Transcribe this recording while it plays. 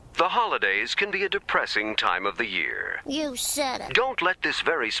The holidays can be a depressing time of the year. You said it. Don't let this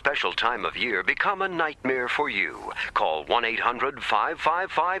very special time of year become a nightmare for you. Call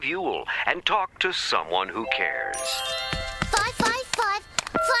 1-800-555-YULE and talk to someone who cares.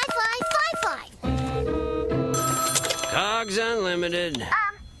 555-5555. Cogs Unlimited. May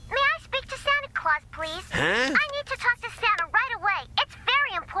I speak to Santa Claus, please? Huh? I need to talk to Santa right away. It's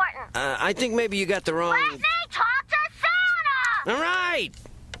very important. I think maybe you got the wrong... Let me talk to Santa! All right.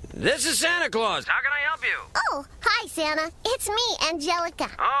 This is Santa Claus. How can I help you? Oh, hi, Santa. It's me, Angelica.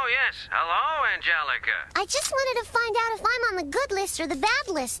 Oh, yes. Hello, Angelica. I just wanted to find out if I'm on the good list or the bad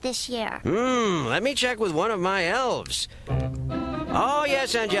list this year. Let me check with one of my elves. Oh,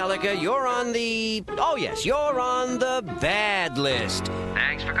 yes, Angelica, you're on the... Oh, yes, you're on the bad list.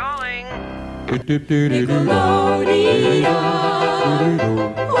 Thanks for calling.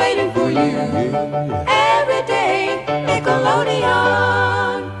 Nickelodeon, waiting for you every day. Nickelodeon.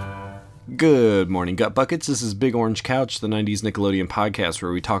 Good morning, Gut Buckets. This is Big Orange Couch, the 90s Nickelodeon podcast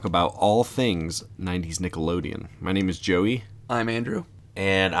where we talk about all things 90s Nickelodeon. My name is Joey. I'm Andrew.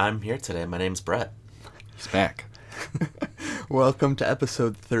 And I'm here today. My name's Brett. He's back. Welcome to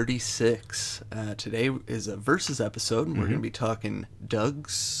episode 36. Today is a versus episode, and we're going to be talking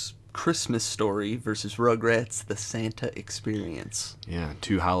Doug's Christmas Story versus Rugrats' The Santa Experience. Yeah,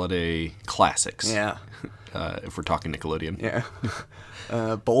 two holiday classics. Yeah. If we're talking Nickelodeon. Yeah.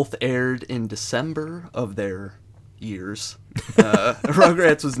 Both aired in December of their years.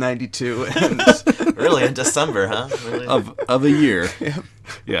 Rugrats was 92. And Really, in December, huh? Really? Of a year.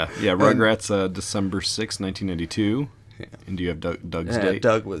 Yeah, Rugrats, December 6th, 1992. Yeah. And do you have Doug's date?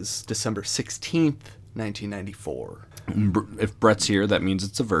 Doug was December 16th, 1994. If Brett's here, that means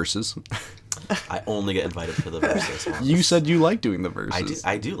it's a versus. I only get invited for the verses ones. You said you like doing the versus.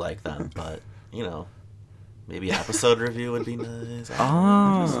 I do like them, but, you know, maybe an episode review would be nice.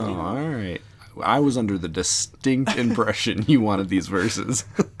 All right. I was under the distinct impression you wanted these verses.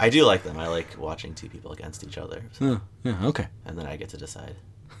 I do like them. I like watching two people against each other. So. Yeah, okay. And then I get to decide.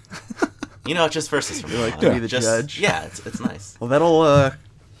 You know, it's just versus for me. You like to be the judge? Yeah, it's nice. Well, that'll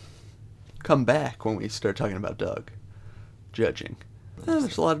come back when we start talking about Doug. Judging.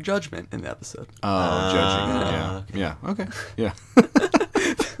 There's a lot of judgment in the episode. Judging. Okay. Yeah, okay. Yeah.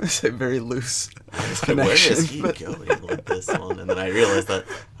 It's a very loose Where connection. is he going with this one? And then I realized that,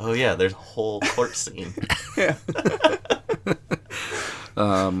 oh yeah, there's a whole court scene. Yeah.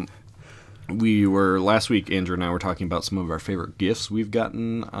 Last week, Andrew and I were talking about some of our favorite gifts we've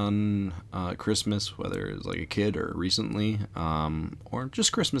gotten on Christmas, whether it's like a kid or recently, or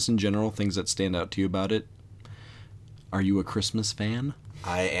just Christmas in general, things that stand out to you about it. Are you a Christmas fan?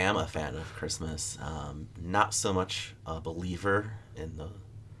 I am a fan of Christmas. Not so much a believer in the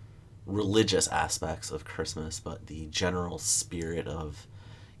religious aspects of Christmas, but the general spirit of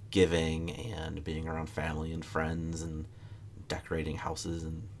giving and being around family and friends and decorating houses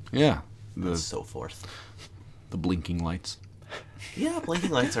and so forth. The blinking lights. Yeah,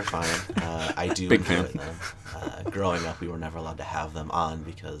 blinking lights are fine. I do Big enjoy fan. them. Growing up, we were never allowed to have them on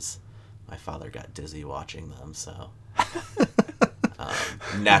because my father got dizzy watching them, so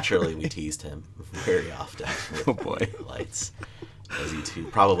naturally we teased him very often with lights. As you two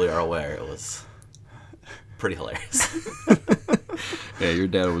probably are aware, it was pretty hilarious. Yeah, your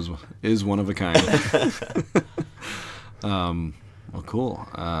dad is one of a kind. Well, cool.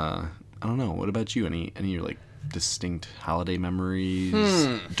 I don't know. What about you? Any like distinct holiday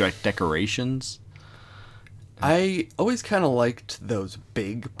memories? Decorations? I always kind of liked those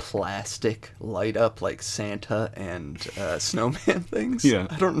big plastic light up like Santa and snowman things. Yeah.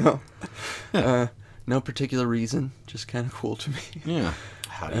 I don't know. Yeah. No particular reason, just kind of cool to me. Yeah.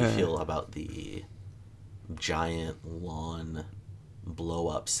 How do you feel about the giant lawn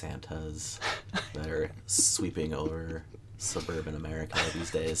blow-up Santas that are sweeping over suburban America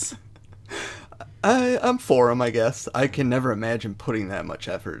these days? I'm for them, I guess. I can never imagine putting that much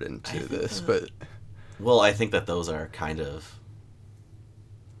effort into this, but... Well, I think that those are kind of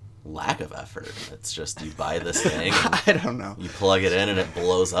lack of effort. It's just you buy this thing, I don't know. you plug it in, and it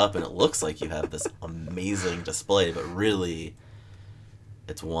blows up, and it looks like you have this amazing display, but really,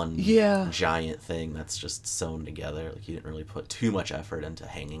 it's one giant thing that's just sewn together. Like you didn't really put too much effort into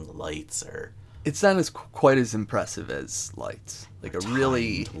hanging lights or. It's not as quite as impressive as lights. Like a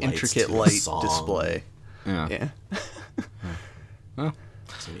really intricate to a light song. display. Yeah.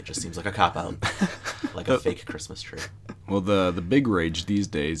 To me, it just seems like a cop-out. Like a fake Christmas tree. Well, the big rage these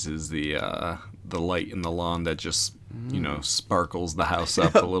days is the light in the lawn that just, sparkles the house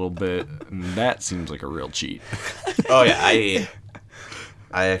up a little bit. And that seems like a real cheat. Oh, yeah.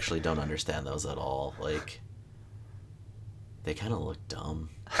 I actually don't understand those at all. Like, they kind of look dumb.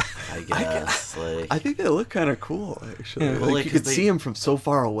 I guess. I think they look kind of cool, actually. Yeah. Well, like, you could see them from so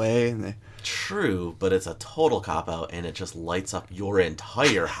far away, and they... True, but it's a total cop-out, and it just lights up your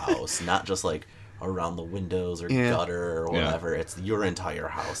entire house, not just, like, around the windows or gutter or whatever. It's your entire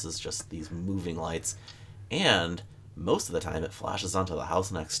house is just these moving lights. And most of the time it flashes onto the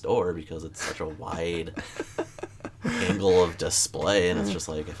house next door because it's such a wide angle of display, and it's just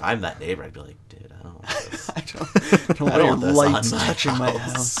like, if I'm that neighbor, I'd be like, dude, I don't want this. I don't want your lights touching my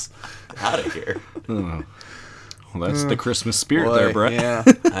house. Out of here. Oh. Well, that's the Christmas spirit there, Brett. Yeah.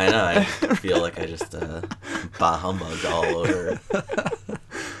 I know. I feel like I just bah humbugged all over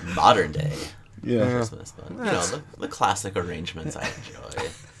modern day Christmas. But, you know, the classic arrangements I enjoy.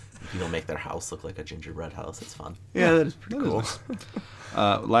 People make their house look like a gingerbread house. It's fun. Yeah, that is pretty cool.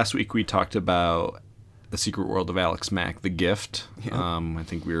 Last week we talked about The Secret World of Alex Mack, The Gift. Yeah. I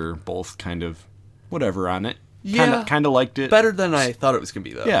think we were both kind of whatever on it. Yeah. Kind of liked it. Better than I thought it was going to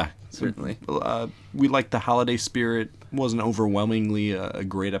be, though. Yeah. Certainly. We liked the holiday spirit. Wasn't overwhelmingly a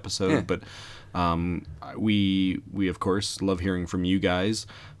great episode, but we of course love hearing from you guys,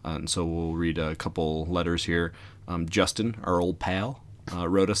 and so we'll read a couple letters here. Justin, our old pal,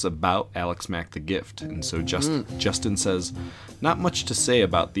 wrote us about Alex Mack, The Gift, and so Justin says, not much to say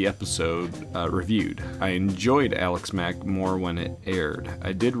about the episode reviewed. I enjoyed Alex Mack more when it aired.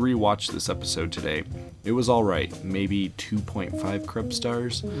 I did rewatch this episode today. It was all right, maybe 2.5 Krebs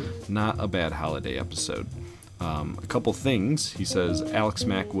stars. Not a bad holiday episode. A couple things. He says Alex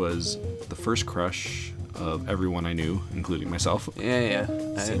Mack was the first crush of everyone I knew, including myself. Yeah.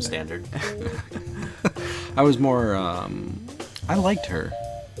 Same standard. I was more, I liked her,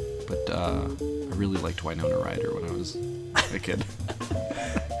 but I really liked Winona Ryder when I was a kid.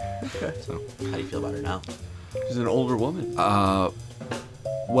 Okay. So, how do you feel about her now? She's an older woman.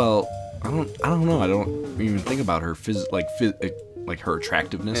 Well, I don't know. I don't even think about her like her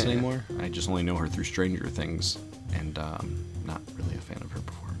attractiveness anymore. I just only know her through Stranger Things, and not really a fan of her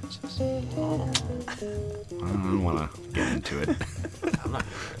performances. I don't want to get into it. I'm not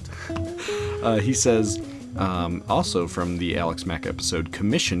going to get into it. He says, also from the Alex Mack episode,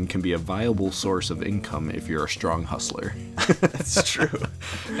 commission can be a viable source of income if you're a strong hustler. That's true.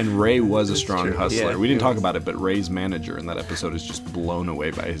 And Ray was a strong hustler. Yeah, we didn't talk about it, but Ray's manager in that episode is just blown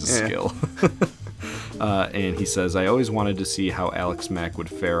away by his skill. And he says, I always wanted to see how Alex Mack would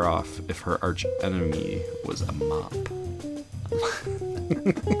fare off if her arch enemy was a mop.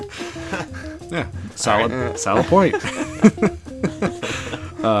 Yeah, solid point.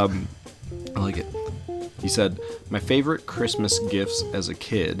 I like it. He said, my favorite Christmas gifts as a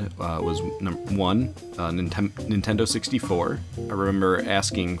kid was one, Nintendo 64. I remember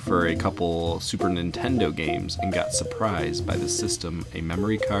asking for a couple Super Nintendo games and got surprised by the system, a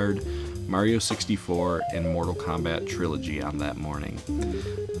memory card, Mario 64, and Mortal Kombat Trilogy on that morning.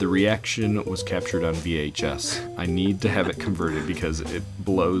 The reaction was captured on VHS. I need to have it converted because it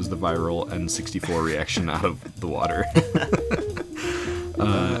blows the viral N64 reaction out of the water.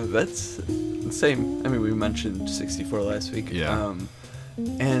 That's the same. I mean, we mentioned 64 last week. Yeah.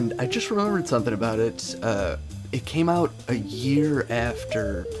 And I just remembered something about it. It came out a year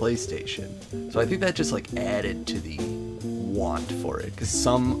after PlayStation. So I think that just like added to the want for it. Because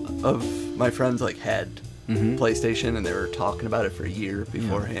some of my friends like had PlayStation and they were talking about it for a year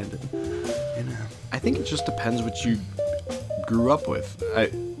beforehand. And, you know. I think it just depends what you grew up with.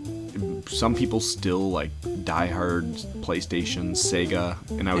 Some people still like diehard PlayStation, Sega,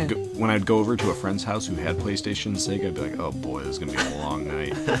 and I would when I'd go over to a friend's house who had PlayStation, Sega, I'd be like, oh boy, this is gonna be a long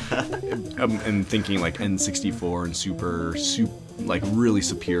night. And thinking like N64 and Super, like really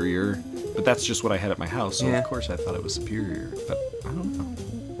superior. But that's just what I had at my house, so of course I thought it was superior. But I don't know.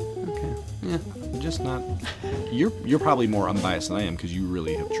 Okay. Yeah. Just not. You're probably more unbiased than I am because you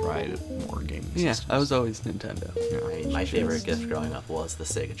really have tried more gaming systems. I was always Nintendo. Yeah. My favorite gift growing up was the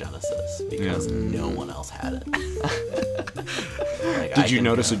Sega Genesis because no one else had it. Like, Did you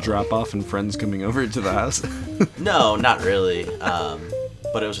notice a drop off in friends coming over to the house? No, not really.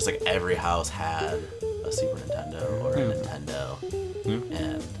 But it was just like every house had a Super Nintendo or a Nintendo,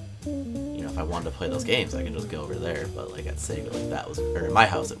 and you know, if I wanted to play those games, I could just go over there. But like at Sega, like that was, or in my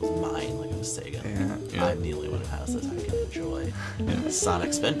house, it was mine. Like it was Sega. Yeah. I'm the only one who has this. I can enjoy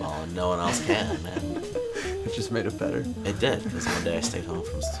Sonic Spinball, and no one else can. And It just made it better. it did, because one day I stayed home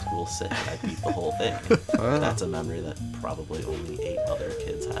from school sick and I beat the whole thing. That's a memory that probably only 8 other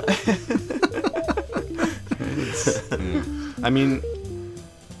kids have. I mean,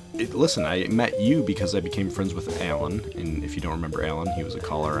 listen, I met you because I became friends with Alan, and if you don't remember Alan, he was a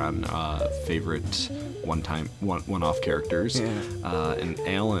caller on favorite one-off characters. Yeah. And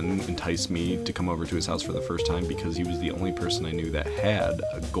Alan enticed me to come over to his house for the first time because he was the only person I knew that had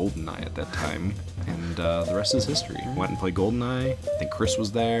a GoldenEye at that time, and the rest is history. Went and played GoldenEye. I think Chris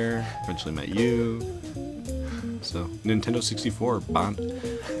was there. Eventually met you. So Nintendo 64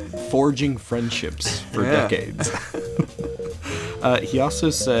 forging friendships for decades. He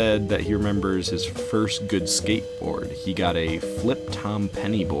also said that he remembers his first good skateboard. He got a Flip Tom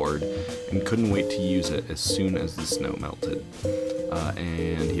Penny board and couldn't wait to use it as soon as the snow melted.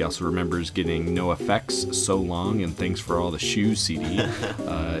 And he also remembers getting No Effects, So Long, and Thanks for All the Shoes CD.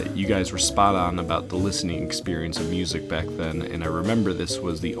 You guys were spot on about the listening experience of music back then, and I remember this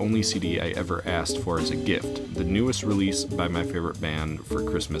was the only CD I ever asked for as a gift, the newest release by my favorite band for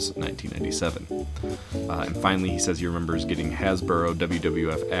Christmas 1997. And finally, he says he remembers getting Hasbro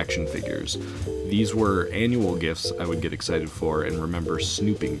WWF action figures. These were annual gifts I would get excited for, and remember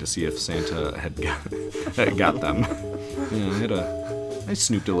snooping to see if Santa had got them. Yeah, I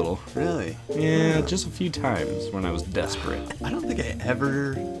snooped a little. Really? Yeah, just a few times when I was desperate. I don't think I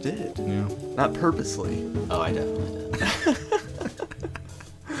ever did. Yeah. Not purposely. Oh, I definitely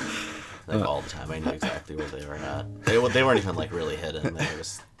did. All the time, I knew exactly where they were at. They weren't even like really hidden. They were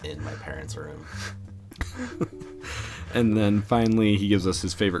just in my parents' room. And then finally, he gives us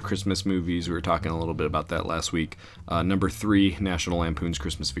his favorite Christmas movies. We were talking a little bit about that last week. Number 3, National Lampoon's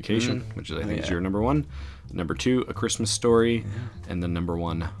Christmas Vacation, which I think is your number 1. Number 2, A Christmas Story. And then number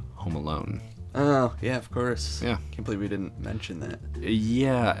 1, Home Alone. Oh, yeah, of course. Yeah. Can't believe we didn't mention that.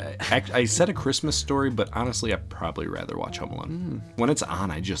 Yeah, I said A Christmas Story, but honestly, I'd probably rather watch Home Alone. When it's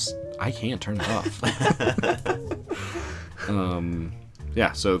on, I can't turn it off.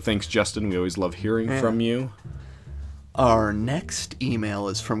 Yeah, so thanks, Justin. We always love hearing from you. Our next email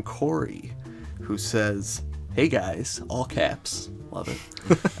is from Corey, who says, "Hey guys," all caps, love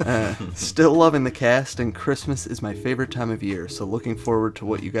it. Still loving the cast, and Christmas is my favorite time of year, so looking forward to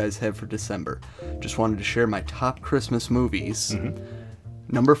what you guys have for December. Just wanted to share my top Christmas movies.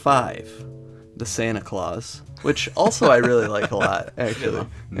 Number 5, The Santa Claus, which also I really like a lot, actually.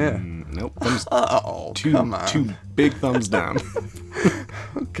 Yeah. Nope. Come on. 2 big thumbs down.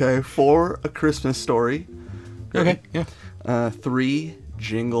 Okay, 4, A Christmas Story. Okay, yeah. 3,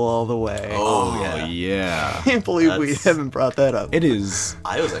 Jingle All the Way. Oh, yeah. Can't believe we haven't brought that up. It is.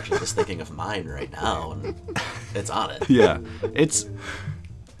 I was actually just thinking of mine right now, and it's on it. Yeah. It's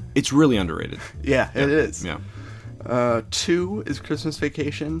really underrated. Yeah, it is. Yeah. 2 is Christmas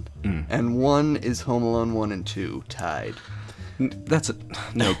Vacation, and 1 is Home Alone 1 and 2 tied. That's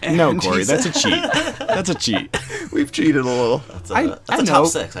no, Corey. That's a cheat. That's a cheat. We've cheated a little. That's a top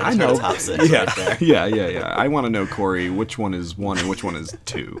 6. I just heard a top 6 Yeah, right there. yeah. I want to know, Corey, which one is 1 and which one is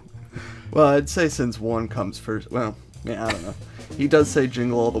 2. Well, I'd say since 1 comes first. Well, yeah, I don't know. He does say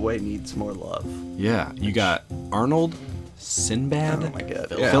Jingle All the Way needs more love. Yeah, you got Arnold, Sinbad, Oh my God.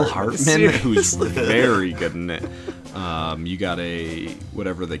 Phil Hartman, who's very good in it. You got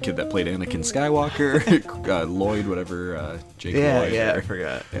whatever the kid that played Anakin Skywalker, Lloyd, whatever, Jake Lloyd. Yeah, I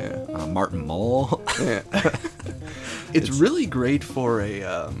forgot. Yeah. Martin Mull. Yeah. It's really great for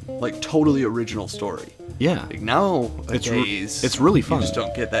a totally original story. Yeah. Like nowadays, it's really fun. You just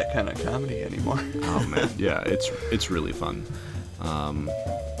don't get that kind of comedy anymore. Oh man, yeah, it's really fun.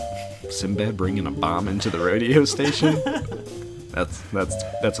 Sinbad bringing a bomb into the radio station. That's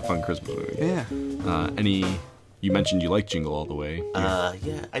a fun Christmas movie. Yeah. You mentioned you like Jingle All the Way. Yeah.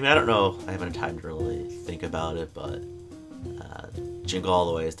 I mean, I don't know. I haven't had time to really think about it, but Jingle All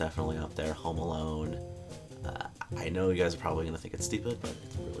the Way is definitely up there. Home Alone. I know you guys are probably going to think it's stupid, but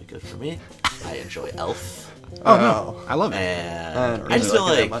it's really good for me. I enjoy Elf. Oh no, I love it. And I don't really I just feel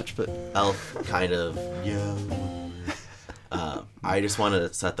like it like that much, but Elf kind of, I just want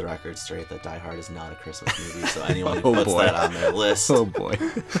to set the record straight that Die Hard is not a Christmas movie, so anyone who puts that on their list, oh boy,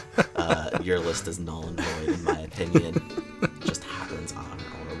 your list is null and void, in my opinion. It just happens on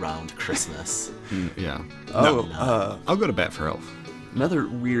or around Christmas. Yeah. Oh, I'll go to bat for Elf. another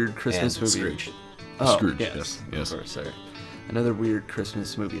weird Christmas And movie. Scrooge. Oh, Scrooge, yes, yes. of course, sorry. Another weird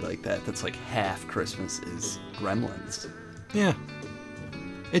Christmas movie like that's like half Christmas is Gremlins. Yeah.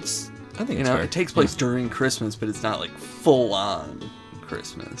 I think You it's know, fair. it takes place during Christmas, but it's not like full on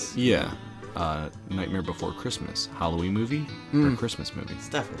Christmas. Yeah. Nightmare Before Christmas, Halloween movie or Christmas movie? It's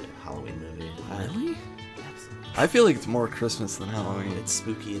definitely a Halloween movie. Really? Absolutely. I feel like it's more Christmas than Halloween. It's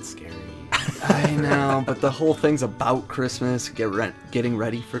spooky, it's scary. I know, but the whole thing's about Christmas, getting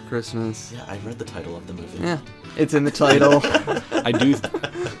ready for Christmas. Yeah, I read the title of the movie. Yeah, it's in the title. I do.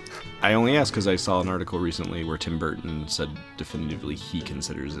 I only ask because I saw an article recently where Tim Burton said definitively he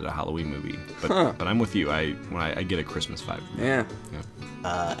considers it a Halloween movie. But I'm with you. When I get a Christmas vibe. Yeah.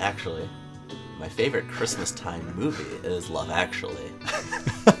 Actually, my favorite Christmas time movie is Love Actually.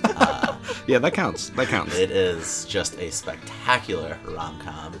 Yeah, that counts. That counts. It is just a spectacular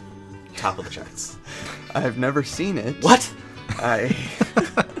rom-com. Top of the charts. I've never seen it. What? I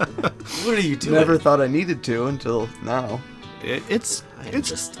What are you doing? never thought I needed to until now. I am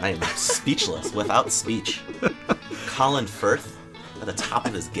speechless, without speech. Colin Firth at the top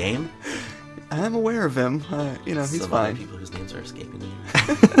of his game. I'm aware of him. He's Some fine. other people whose names are escaping me.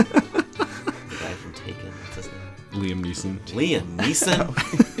 The guy from Taken. What's his name? Liam Neeson. Liam Neeson.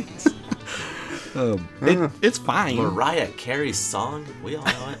 It's fine. Mariah Carey's song. We all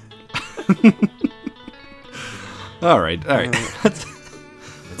know it. All right. It's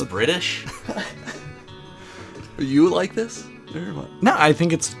British. You like this? Or what? No, I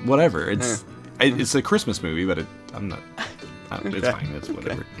think it's whatever. It's a Christmas movie, but I'm not. It's fine. It's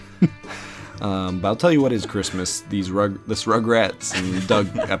whatever. But I'll tell you what is Christmas. This Rugrats and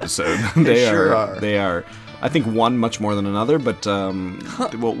Doug episode. They sure are. They are. I think one much more than another, but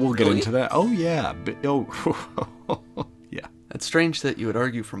we'll get into that. Oh yeah. Yeah. It's strange that you would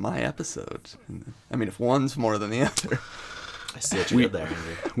argue for my episode. I mean, if one's more than the other. I see what you did there,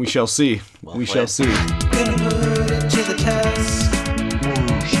 Henry. We shall see. Well we played. shall see. Gonna put it to the test.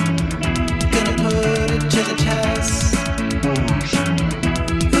 Gonna put it to the test.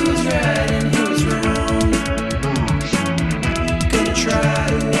 Who was right and who was wrong? Gonna try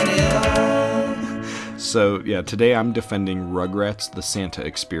to win it all. So yeah, today I'm defending Rugrats: The Santa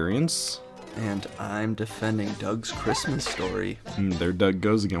Experience. And I'm defending Doug's Christmas Story. There Doug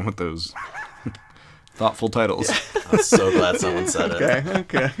goes again with those thoughtful titles. I'm so glad someone said it.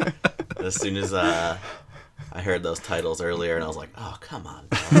 Okay. As soon as I heard those titles earlier, and I was like, "Oh, come on,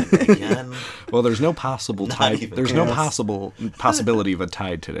 Doug, again." Well, there's no possible Not tie. even There's no close. possibility of a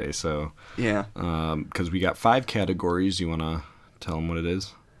tie today. So, Yeah. because we got 5 categories. You want to tell them what it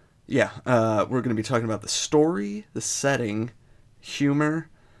is? Yeah. We're going to be talking about the story, the setting, humor,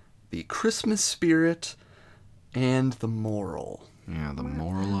 the Christmas spirit, and the moral. Yeah, the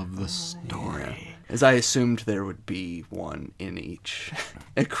moral of the story. As I assumed there would be one in each.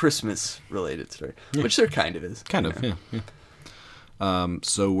 A Christmas-related story. Which there kind of is. Kind of, yeah.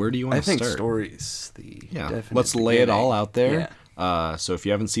 So where do you want to I think start? stories, the definite Let's lay it all beginning. out there. Yeah. So if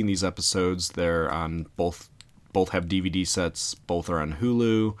you haven't seen these episodes, they're on both have DVD sets. Both are on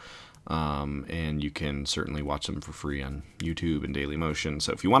Hulu. And you can certainly watch them for free on YouTube and Dailymotion.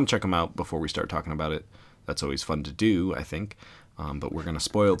 So if you want to check them out before we start talking about it, that's always fun to do, I think. But we're going to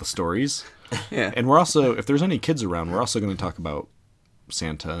spoil the stories. Yeah. And we're also, if there's any kids around, we're also going to talk about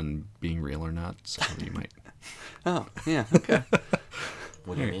Santa and being real or not. So you might. Oh, yeah, okay.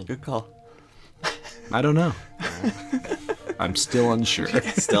 What do you mean? Good call. I don't know. I'm still unsure.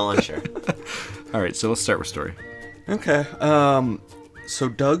 Still unsure. All right, so let's start with story. Okay. So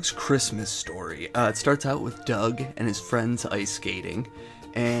Doug's Christmas Story. It starts out with Doug and his friends ice skating,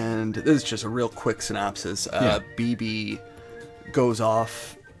 and this is just a real quick synopsis. BB goes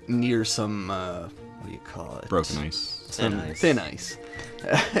off near some what do you call it? Broken ice. Thin ice.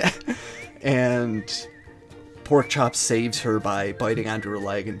 And Pork Chop saves her by biting onto her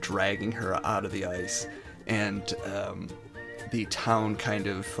leg and dragging her out of the ice. And the town kind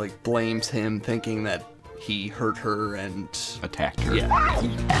of like blames him, thinking that he hurt her and Attacked her. yeah. Oh,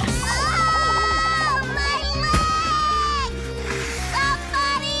 my leg!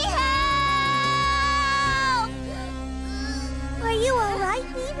 Somebody help! Are you all right,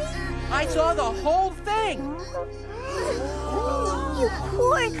 baby? I saw the whole thing. You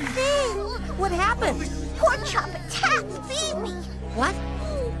poor thing! What happened? Pork Chop attacked Phoebe! What?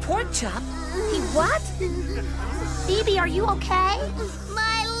 Pork chop? He what? Phoebe, are you okay?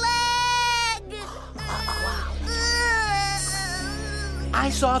 My leg! I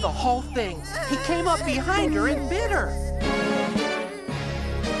saw the whole thing. He came up behind her and bit her.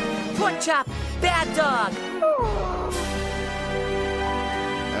 Pork chop, bad dog.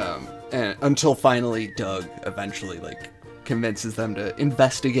 And until finally Doug eventually like convinces them to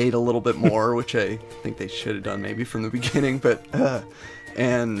investigate a little bit more, which I think they should have done maybe from the beginning, but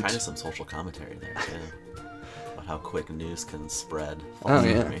and Kind of some social commentary there too, about how quick news can spread Oh, false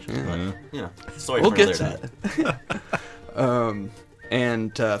yeah, information. yeah. But you know, story we'll for get another to day. that.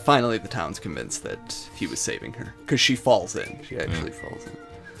 And finally the town's convinced that he was saving her because she falls in. She actually falls in.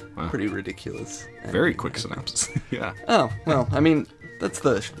 Wow. Pretty ridiculous. Very quick synopsis. Yeah. Oh well, I mean that's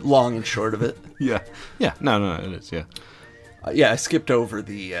the long and short of it. Yeah. Yeah. No, it is. Yeah. Yeah, I skipped over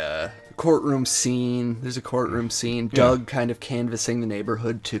the courtroom scene. There's a courtroom scene. Doug kind of canvassing the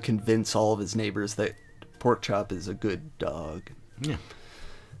neighborhood to convince all of his neighbors that Porkchop is a good dog. Yeah.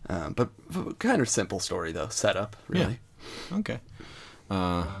 But kind of simple story, though. Setup, really. Yeah. Okay.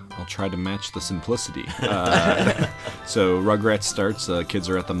 I'll try to match the simplicity. So Rugrats starts. Kids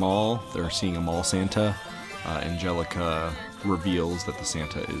are at the mall. They're seeing a mall Santa. Angelica reveals that the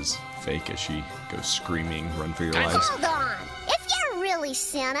Santa is fake as she goes screaming, "Run for your lives." Hold on. If you're really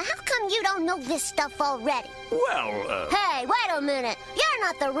Santa, how come you don't know this stuff already? Well, Hey, wait a minute. You're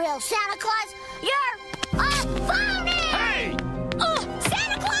not the real Santa Claus. You're a phony! Hey! Oh,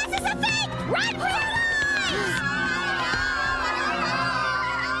 Santa Claus is a fake! Run for your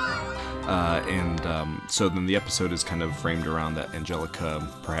So then the episode is kind of framed around that Angelica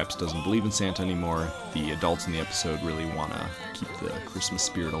perhaps doesn't believe in Santa anymore. The adults in the episode really want to keep the Christmas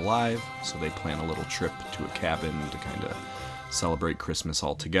spirit alive, so they plan a little trip to a cabin to kind of celebrate Christmas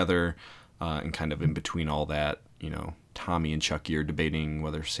all together. And kind of in between all that, Tommy and Chucky are debating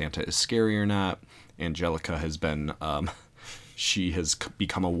whether Santa is scary or not. Angelica has been, she has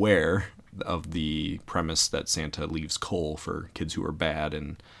become aware of the premise that Santa leaves coal for kids who are bad,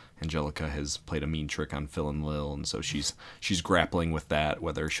 and Angelica has played a mean trick on Phil and Lil, and so she's grappling with that,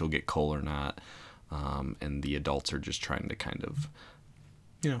 whether she'll get coal or not. And the adults are just trying to kind of,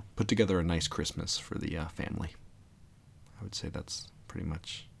 put together a nice Christmas for the family. I would say that's pretty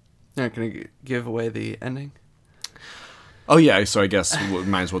much. You're not going to give away the ending? Oh yeah, so I guess we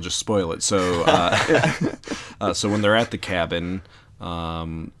might as well just spoil it. So, so when they're at the cabin,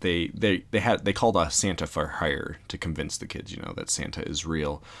 they called a Santa for hire to convince the kids, that Santa is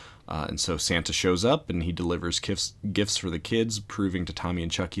real. And so Santa shows up and he delivers gifts for the kids, proving to Tommy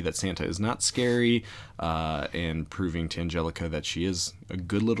and Chucky that Santa is not scary, and proving to Angelica that she is a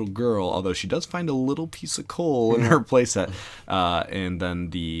good little girl, although she does find a little piece of coal in her playset. And then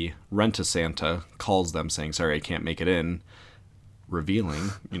the Rent-A-Santa calls them saying, "Sorry, I can't make it in,"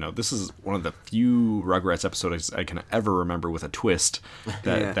 revealing, this is one of the few Rugrats episodes I can ever remember with a twist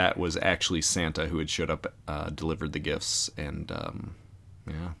that that was actually Santa who had showed up, delivered the gifts, and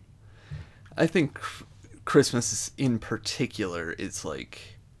I think Christmas in particular is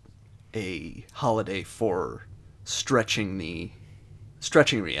like a holiday for stretching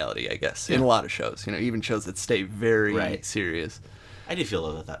reality, I guess, in a lot of shows. Even shows that stay very serious. I do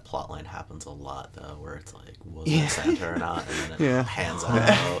feel that plot line happens a lot, though, where it's like, was it Santa or not? And then it hands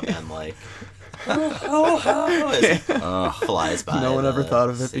out and like, flies by. No one ever thought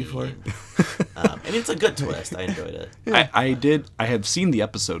of it before. It's a good twist. I enjoyed it. I had seen the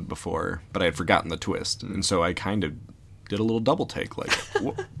episode before, but I had forgotten the twist, and so I kind of did a little double take, like,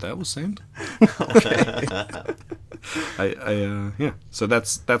 what, that was Santa? Okay. So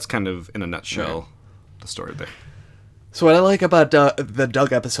that's kind of in a nutshell the story there. So what I like about the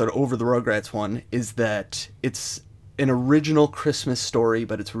Doug episode over the Rugrats one is that it's an original Christmas story,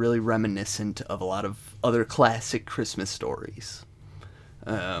 but it's really reminiscent of a lot of other classic Christmas stories.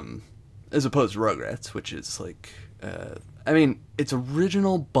 As opposed to Rugrats, which is like, it's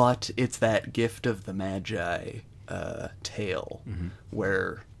original, but it's that gift of the Magi tale,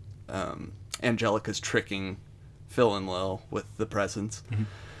 where Angelica's tricking Phil and Lil with the presents.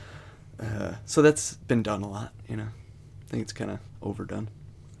 So that's been done a lot, I think it's kind of overdone.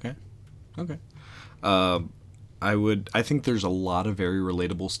 Okay. I think there's a lot of very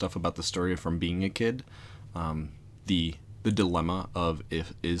relatable stuff about the story from being a kid. The dilemma of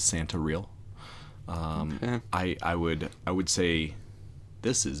is Santa real? I would say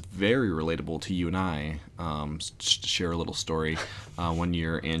this is very relatable to you and I. Just to share a little story. One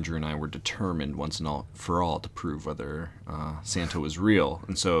year, Andrew and I were determined once and for all to prove whether Santa was real.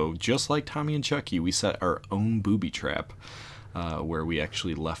 And so, just like Tommy and Chucky, we set our own booby trap, where we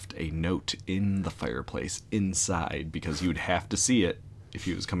actually left a note in the fireplace inside, because he would have to see it if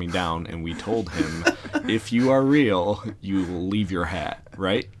he was coming down. And we told him, if you are real, you will leave your hat,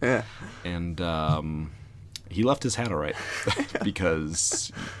 right? Yeah. And he left his hat all right,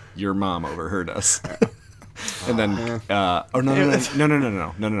 because your mom overheard us. And then,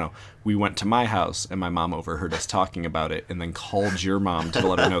 no. We went to my house, and my mom overheard us talking about it, and then called your mom to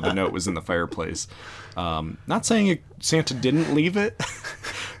let her know the note was in the fireplace. Not saying Santa didn't leave it.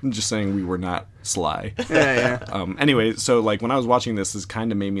 I'm just saying we were not sly. Anyway, so like when I was watching this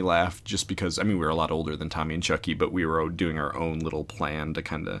kind of made me laugh, just because, we were a lot older than Tommy and Chucky, but we were doing our own little plan to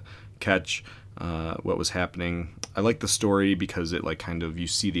kind of catch what was happening. I like the story because it you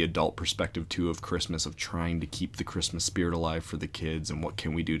see the adult perspective too of Christmas, of trying to keep the Christmas spirit alive for the kids, and what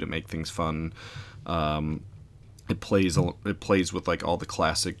can we do to make things fun. It plays with all the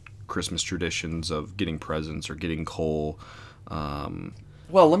classic Christmas traditions of getting presents or getting coal.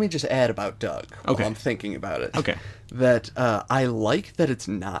 Well, let me just add about Doug while Okay. I'm thinking about it. Okay. That I like that it's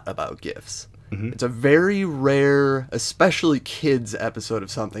not about gifts. It's a very rare, especially kids episode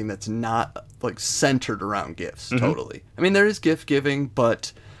of something that's not like centered around gifts. Totally. I mean, there is gift giving,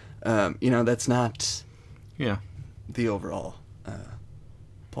 but that's not Yeah. the overall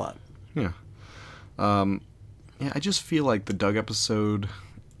plot. Yeah. I just feel like the Doug episode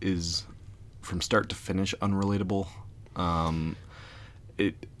is, from start to finish, unrelatable. I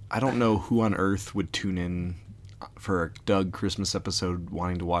don't know who on earth would tune in for a Doug Christmas episode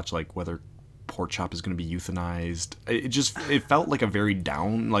wanting to watch, like, whether Pork Chop is going to be euthanized. It felt like a very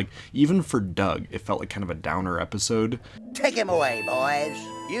down, like, even for Doug, it felt like kind of a downer episode. Take him away, boys.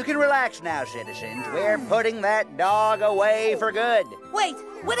 You can relax now, citizens. We're putting that dog away for good. Wait,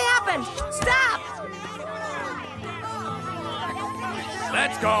 what happened? Stop!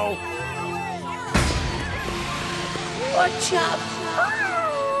 Let's go. Pork Chop.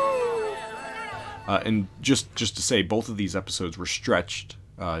 And just to say, both of these episodes were stretched.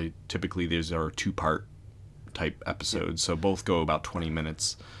 Typically, these are 2-part type episodes, so both go about 20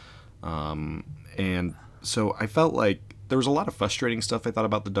 minutes. And so I felt like there was a lot of frustrating stuff I thought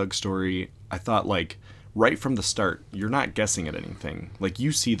about the Doug story. I thought, like, right from the start, you're not guessing at anything. Like,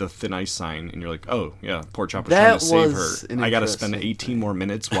 you see the thin ice sign, and you're like, oh, yeah, Pork Chop was trying to save her. I got to spend 18 more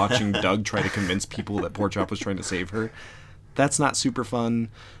minutes watching Doug try to convince people that Pork Chop was trying to save her. That's not super fun.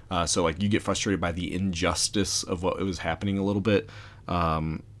 So, like, you get frustrated by the injustice of what was happening a little bit.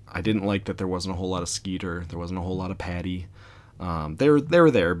 I didn't like that there wasn't a whole lot of Skeeter. There wasn't a whole lot of Patty. They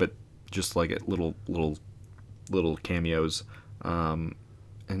were there, but just like at little cameos.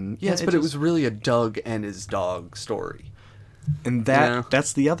 And Yes, but it was really a Doug and his dog story. And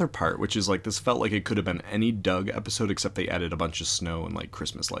that's the other part, which is like this felt like it could have been any Doug episode except they added a bunch of snow and like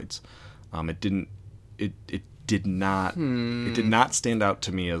Christmas lights. It did not stand out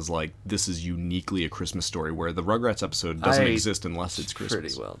to me as like this is uniquely a Christmas story, where the Rugrats episode doesn't exist unless it's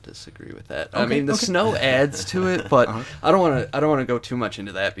Christmas. Pretty well disagree with that. Okay, I mean, the snow adds to it, but I don't want to go too much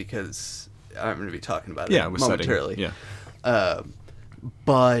into that because I'm going to be talking about it momentarily. Setting. Yeah.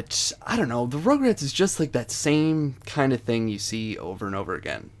 But I don't know. The Rugrats is just like that same kind of thing you see over and over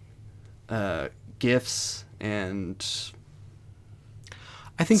again. Gifts and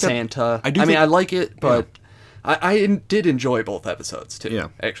I think Santa. I like it, but I did enjoy both episodes too. Yeah,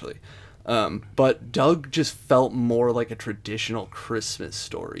 actually. But Doug just felt more like a traditional Christmas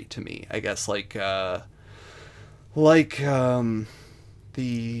story to me. I guess like the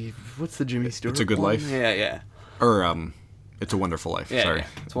what's the Jimmy Stewart? It's a Good one? Life. Yeah. Or It's a Wonderful Life. Yeah, Sorry. yeah.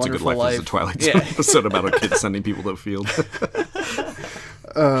 It's a Good Life. Life. It's a Twilight Zone episode about a kid sending people to the field.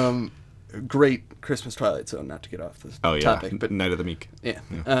 Great Christmas Twilight Zone, not to get off this topic. But Night of the Meek. Yeah.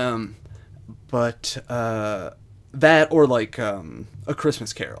 But that or like A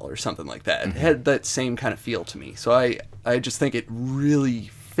Christmas Carol or something like that. It had that same kind of feel to me. So I just think it really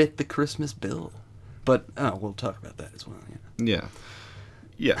fit the Christmas bill. But we'll talk about that as well. Yeah.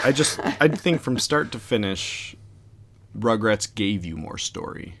 I think from start to finish, Rugrats gave you more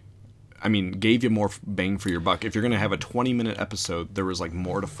story. I mean, gave you more bang for your buck. If you're going to have a 20-minute episode, there was like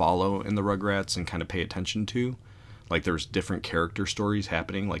more to follow in the Rugrats and kind of pay attention to. Like there's different character stories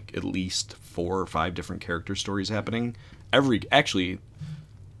happening, like at least 4 or 5 different character stories happening. Rugrats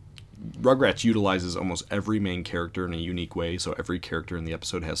utilizes almost every main character in a unique way, so every character in the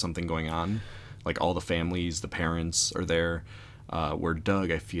episode has something going on. Like all the families, the parents are there. Where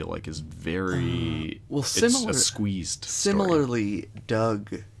Doug, I feel like, is very it's a squeezed story. Similarly, Doug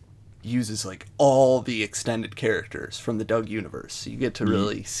uses like all the extended characters from the Doug universe. So you get to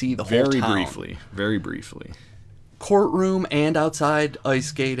really see the whole town. Very briefly. Courtroom and outside ice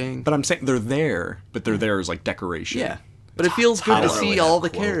skating. But I'm saying they're there, but they're there as like decoration. Yeah. But it feels good to see all the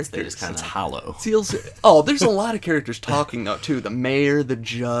characters. It's hollow. There's a lot of characters talking though too. The mayor, the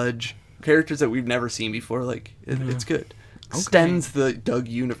judge, characters that we've never seen before. Like it's good. Extends the Doug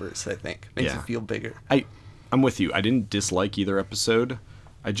universe, I think. Makes it feel bigger. I'm with you. I didn't dislike either episode.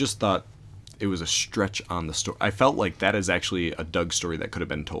 I just thought it was a stretch on the story. I felt like that is actually a Doug story that could have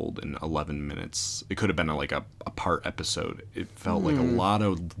been told in 11 minutes. It could have been like a part episode. It felt like a lot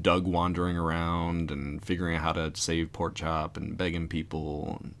of Doug wandering around and figuring out how to save Pork Chop and begging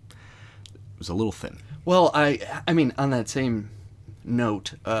people. It was a little thin. Well, I mean, on that same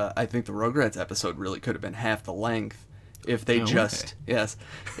note, I think the Rugrats episode really could have been half the length. If they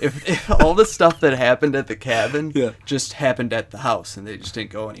if all the stuff that happened at the cabin just happened at the house and they just didn't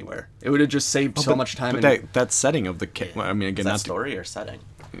go anywhere, it would have just saved so much time. But that setting of the I mean, again, is that story or setting?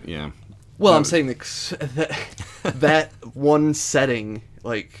 Yeah. Well, I'm saying that one setting,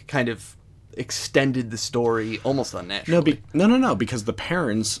 like, kind of extended the story almost unnaturally. No, because the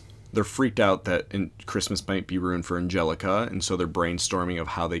parents, they're freaked out that Christmas might be ruined for Angelica, and so they're brainstorming of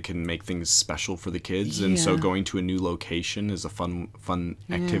how they can make things special for the kids, and so going to a new location is a fun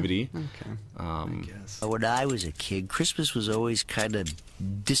activity. Okay. I guess. When I was a kid, Christmas was always kind of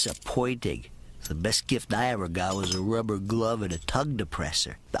disappointing. The best gift I ever got was a rubber glove and a tongue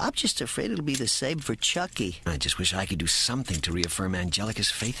depressor. I'm just afraid it'll be the same for Chucky. I just wish I could do something to reaffirm Angelica's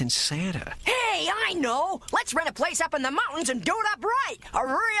faith in Santa. Hey, I know. Let's rent a place up in the mountains and do it up right. A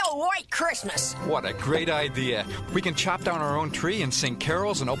real white Christmas. What a great idea. We can chop down our own tree and sing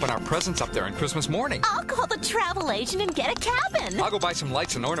carols and open our presents up there on Christmas morning. I'll call the travel agent and get a cabin. I'll go buy some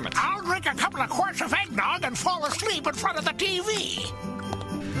lights and ornaments. I'll drink a couple of quarts of eggnog and fall asleep in front of the TV.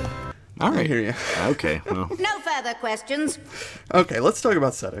 All right. I hear you. Okay, well. No further questions. Okay, let's talk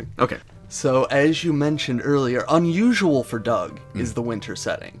about setting. Okay. So, as you mentioned earlier, unusual for Doug is the winter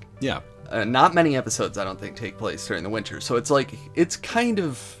setting. Yeah. Not many episodes, I don't think, take place during the winter, so it's kind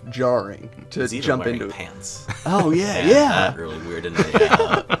of jarring to jump into it. Pants. Oh yeah. That really weird. And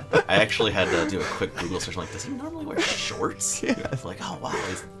I actually had to do a quick Google search. I'm like, does he normally wear shorts? Yeah. Like, oh wow.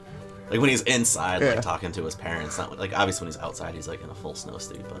 Like when he's inside, like talking to his parents. Not like obviously when he's outside, he's like in a full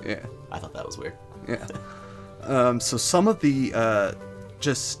snowsuit. But I thought that was weird. Yeah. So some of the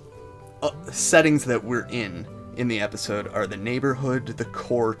settings that we're in the episode are the neighborhood, the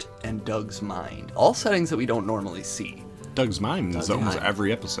court, and Doug's mind. All settings that we don't normally see. Doug's mind is almost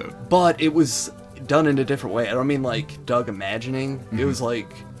every episode. But it was done in a different way. I don't mean like Doug imagining. Mm-hmm. It was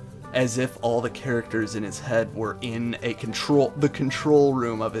like as if all the characters in his head were in the control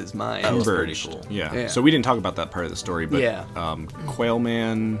room of his mind. That was pretty cool. Yeah. So we didn't talk about that part of the story, but Quail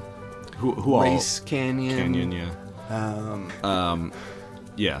Man, who all? Race Canyon.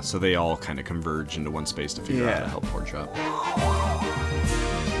 Yeah, so they all kind of converge into one space to figure out how to help Porkchop.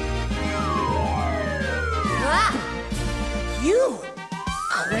 You!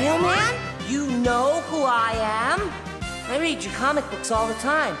 Quail Man? You know who I am? I read your comic books all the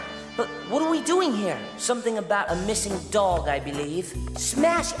time. But what are we doing here? Something about a missing dog, I believe.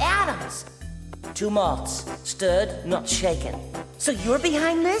 Smash Adams! 2 malts. Stirred, not shaken. So you're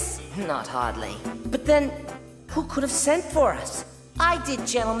behind this? Not hardly. But then, who could have sent for us? I did,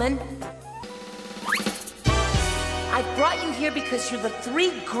 gentlemen. I brought you here because you're the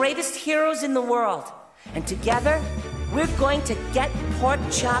 3 greatest heroes in the world. And together, we're going to get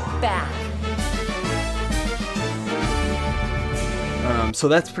Porkchop back. So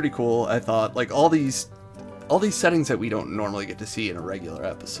that's pretty cool, I thought. Like all these settings that we don't normally get to see in a regular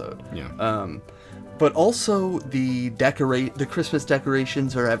episode. Yeah. But also the Christmas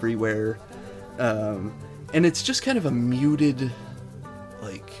decorations are everywhere. And it's just kind of a muted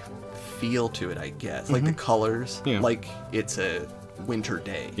like feel to it, I guess. Like the colors, like it's a winter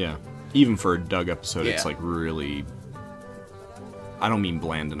day. Yeah. Even for a Doug episode, it's like really, I don't mean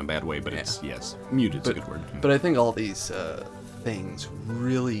bland in a bad way, but it's, muted's a good word. But I think all these things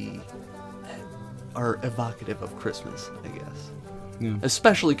really are evocative of Christmas, I guess. Yeah.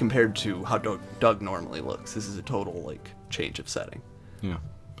 Especially compared to how Doug normally looks. This is a total, like, change of setting. Yeah.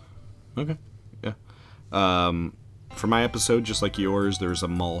 Okay. Yeah. For my episode, just like yours, there's a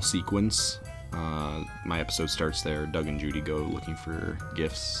mall sequence. My episode starts there. Doug and Judy go looking for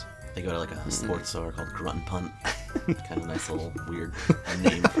gifts. They go to like a sports store called Grunt Punt. Kind of nice little weird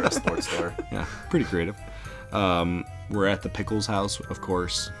name for a sports store. Yeah, pretty creative. We're at the Pickles house, of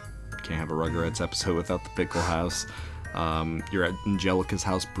course. Can't have a Rugrats episode without the Pickle house. You're at Angelica's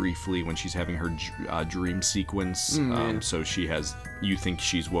house briefly when she's having her dream sequence. So you think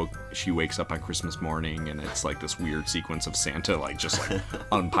she wakes up on Christmas morning, and it's like this weird sequence of Santa like just like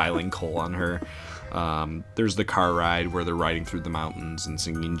unpiling coal on her. There's the car ride where they're riding through the mountains and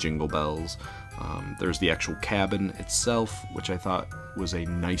singing Jingle Bells. There's the actual cabin itself, which I thought was a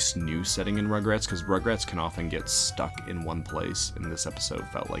nice new setting in Rugrats, because Rugrats can often get stuck in one place, and this episode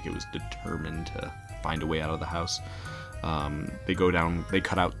felt like it was determined to find a way out of the house. They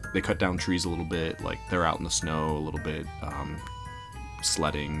cut down trees a little bit, like they're out in the snow a little bit,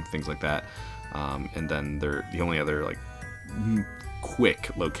 sledding, things like that. And then the only other like quick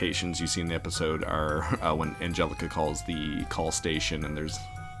locations you see in the episode are when Angelica calls the call station, and there's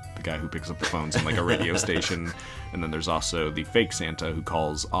the guy who picks up the phones in like a radio station, and then there's also the fake Santa who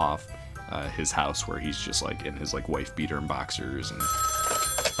calls off his house, where he's just like in his like wife beater and boxers. And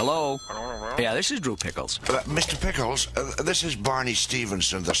hello. Yeah, this is Drew Pickles. Mr. Pickles, this is Barney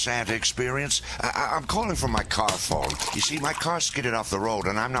Stevenson, the Santa Experience. I'm calling from my car phone. You see, my car skidded off the road,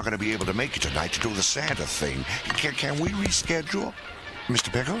 and I'm not going to be able to make it tonight to do the Santa thing. Can we reschedule?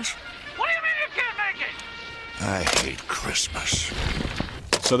 Mr. Pickles? What do you mean you can't make it? I hate Christmas.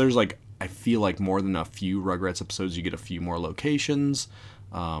 So there's like I feel like more than a few Rugrats episodes, you get a few more locations.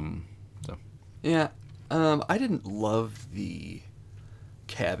 Yeah. I didn't love the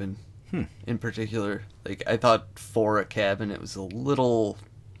cabin in particular. Like, I thought for a cabin it was a little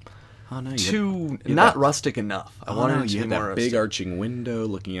too not rustic enough. I wanted it to be more that big arching window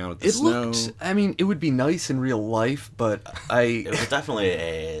looking out at the snow. Looked, I mean, it would be nice in real life, but it was definitely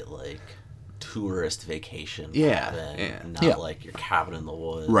a tourist vacation cabin, not like your cabin in the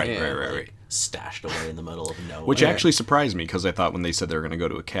woods. Right. Stashed away in the middle of nowhere. Which actually surprised me, because I thought when they said they were going to go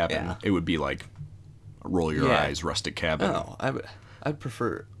to a cabin, it would be like a roll your eyes rustic cabin. No, I'd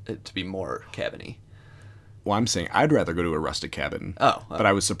prefer it to be more cabin-y. Well, I'm saying I'd rather go to a rustic cabin. But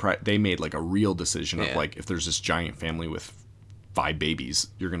I was surprised they made like a real decision of like, if there's this giant family with 5 babies,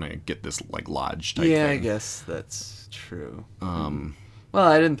 you're gonna get this like lodge type thing. I guess that's true. Well,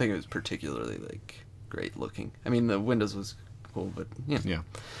 I didn't think it was particularly like great looking. I mean, the windows was cool, but yeah.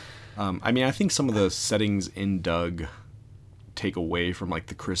 I mean, I think some of the settings in Doug take away from like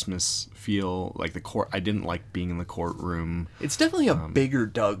the Christmas feel, like the court. I didn't like being in the courtroom. It's definitely a bigger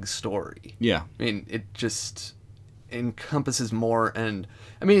Doug story. Yeah, I mean, it just encompasses more, and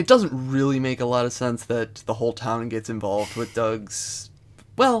I mean, it doesn't really make a lot of sense that the whole town gets involved with Doug's.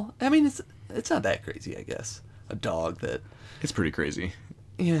 Well, I mean, it's not that crazy, I guess. A dog that. It's pretty crazy.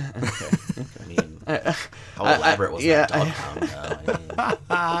 Yeah. Okay. I mean, how elaborate was that dog pound?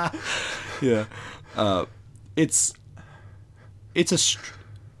 I mean. Yeah. It's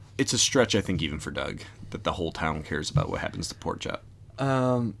a stretch, I think, even for Doug, that the whole town cares about what happens to Porkchop.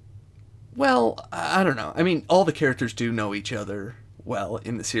 Well, I don't know. I mean, all the characters do know each other well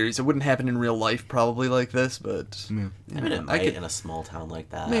in the series. It wouldn't happen in real life probably like this, but... I mean, it might in a small town like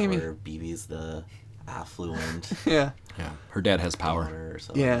that, where BB's the affluent. Yeah. Her dad has power.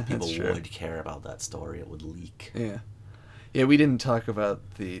 So Yeah, people that's true. would care about that story. It would leak. Yeah, we didn't talk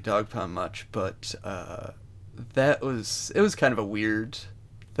about the dog pound much, but it was kind of a weird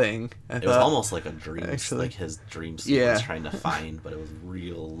thing. It was almost like a dream, actually. like his dream sequence trying to find, but it was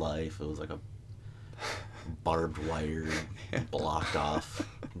real life. It was like a barbed wire, blocked off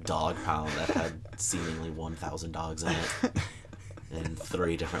dog pound that had seemingly 1,000 dogs in it, and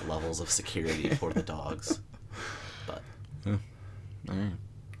 3 different levels of security for the dogs. But all right.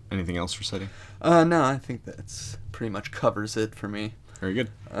 Anything else for setting? No, I think that's pretty much covers it for me. Very good.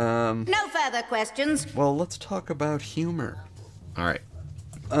 No further questions. Well, let's talk about humor. All right.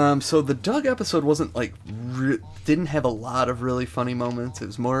 So the Doug episode wasn't like didn't have a lot of really funny moments. It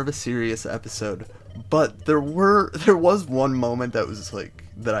was more of a serious episode, but there was one moment that was like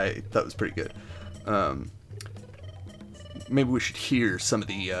that I thought was pretty good. Maybe we should hear some of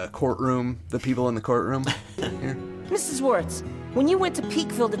the people in the courtroom. Here. Mrs. Wirtz, when you went to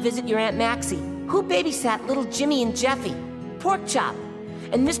Peakville to visit your Aunt Maxie, who babysat little Jimmy and Jeffy? Porkchop.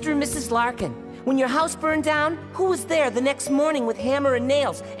 And Mr. and Mrs. Larkin. When your house burned down, who was there the next morning with hammer and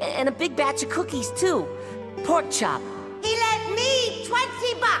nails? And a big batch of cookies, too. Porkchop. He lent me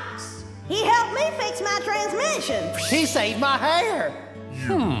 $20. He helped me fix my transmission. He saved my hair.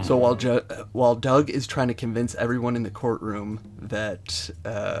 So while Doug is trying to convince everyone in the courtroom that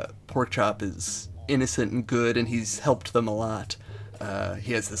Porkchop is innocent and good and he's helped them a lot,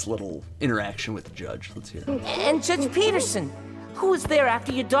 he has this little interaction with the judge. Let's hear it. And Judge Peterson. Who was there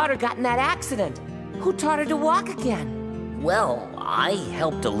after your daughter got in that accident? Who taught her to walk again? Well, I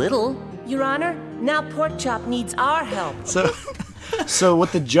helped a little. Your Honor, now Porkchop needs our help. So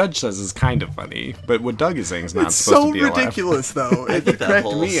what the judge says is kind of funny, but what Doug is saying is not supposed to be a laugh. It's so ridiculous, though. I think that cracked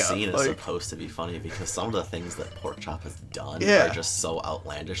whole me up. scene is supposed to be funny because some of the things that Porkchop has done are just so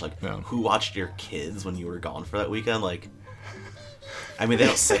outlandish. Like, who watched your kids when you were gone for that weekend? Like, I mean, they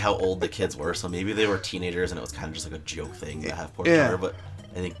don't say how old the kids were, so maybe they were teenagers and it was kind of just like a joke thing to have Porkchop, but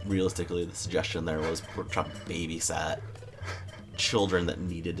I think realistically the suggestion there was Porkchop babysat children that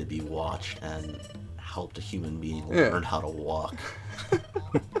needed to be watched and helped a human being learn how to walk.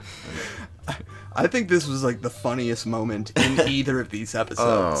 I think this was like the funniest moment in either of these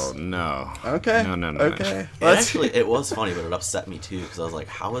episodes. Oh no. Okay. No. Okay. It was funny, but it upset me too because I was like,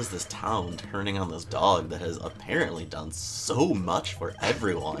 how is this town turning on this dog that has apparently done so much for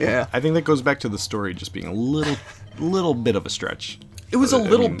everyone? Yeah. I think that goes back to the story just being a little bit of a stretch. It was a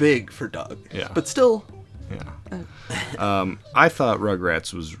little big for Doug. Yeah. But still. Yeah. I thought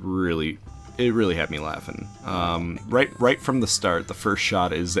Rugrats was really had me laughing. Right from the start, the first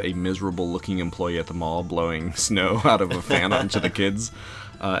shot is a miserable looking employee at the mall blowing snow out of a fan onto the kids.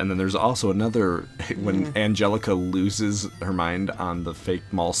 And then there's also another, when Angelica loses her mind on the fake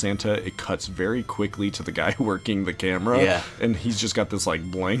mall Santa, it cuts very quickly to the guy working the camera. Yeah. And he's just got this like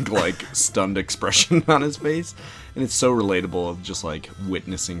blank, like stunned expression on his face. And it's so relatable of just like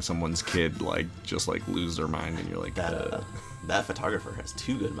witnessing someone's kid like just like lose their mind, and you're like, that photographer has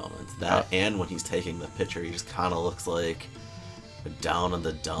two good moments. That and when he's taking the picture, he just kind of looks like a down in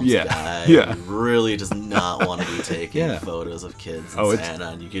the dumps guy. Yeah. He really does not want to be taking photos of kids and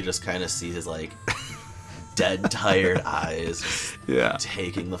Santa, and you could just kind of see his like dead, tired eyes just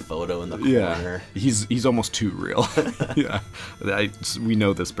taking the photo in the corner. He's almost too real. We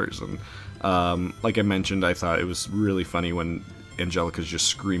know this person. Like I mentioned, I thought it was really funny when Angelica's just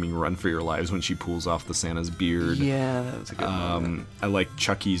screaming "Run for your lives" when she pulls off the Santa's beard. Yeah, that was a good moment. I like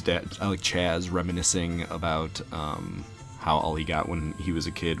Chucky's dad. I like Chaz reminiscing about how all he got when he was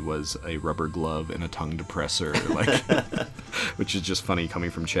a kid was a rubber glove and a tongue depressor, like, which is just funny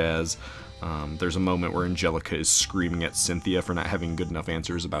coming from Chaz. There's a moment where Angelica is screaming at Cynthia for not having good enough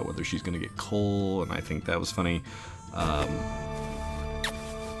answers about whether she's going to get coal, and I think that was funny.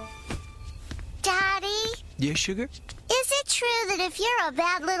 Daddy? Yeah, sugar? Is it true that if you're a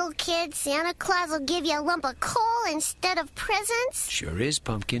bad little kid, Santa Claus will give you a lump of coal instead of presents? Sure is,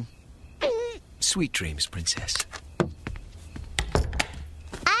 Pumpkin. Sweet dreams, Princess.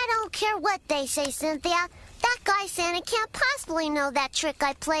 I don't care what they say, Cynthia. That guy Santa can't possibly know that trick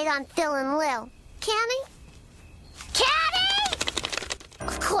I played on Phil and Lil. Can he? Can he?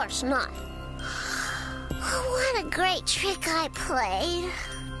 Of course not. What a great trick I played.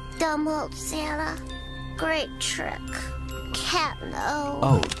 Dumb old Santa. Great trick. Cat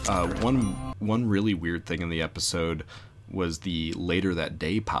no. One really weird thing in the episode was the later that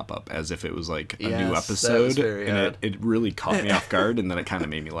day pop-up, as if it was like a new episode, and it really caught me off guard, and then it kind of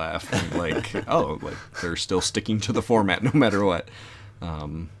made me laugh. And like, oh, like they're still sticking to the format no matter what.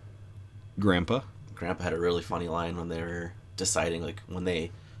 Grandpa had a really funny line when they were deciding, like when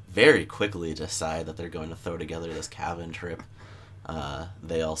they very quickly decide that they're going to throw together this cabin trip.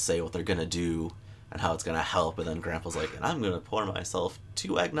 They all say what they're gonna do and how it's gonna help, and then Grandpa's like, and I'm gonna pour myself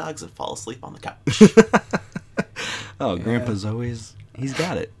 2 eggnogs and fall asleep on the couch. Grandpa's always, he's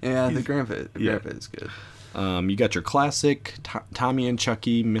got it. Yeah, the grandpa is good. You got your classic Tommy and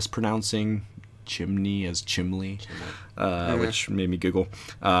Chucky mispronouncing chimney as chimley, which made me giggle.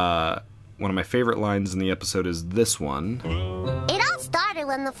 One of my favorite lines in the episode is this one. It all started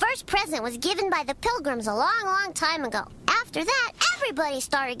when the first present was given by the Pilgrims a long, long time ago. After that, everybody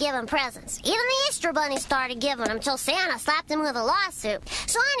started giving presents. Even the Easter Bunny started giving them until Santa slapped him with a lawsuit.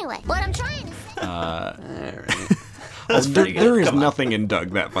 So anyway, what I'm trying to say... there is nothing in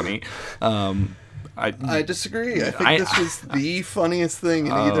Doug that funny. I disagree. I think this was the funniest thing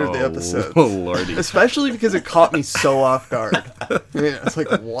in either of the episodes. Oh, Lordy. Especially because it caught me so off guard. It's like,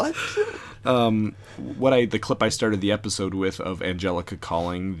 what? The clip I started the episode with of Angelica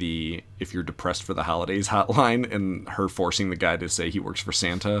calling the "if you're depressed for the holidays" hotline, and her forcing the guy to say he works for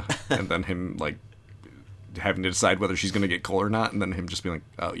Santa, and then him like having to decide whether she's going to get coal or not, and then him just being like,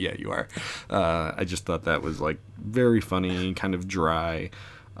 "Oh yeah, you are." I just thought that was like very funny, kind of dry,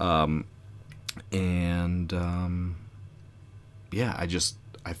 I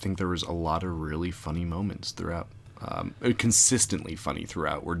think there was a lot of really funny moments throughout. Consistently funny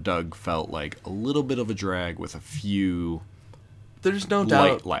throughout, where Doug felt like a little bit of a drag with a few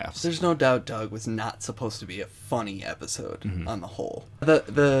light laughs. There's no doubt Doug was not supposed to be a funny episode on the whole.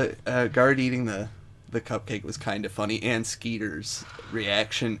 The guard eating the cupcake was kind of funny, and Skeeter's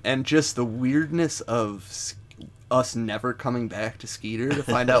reaction, and just the weirdness of us never coming back to Skeeter to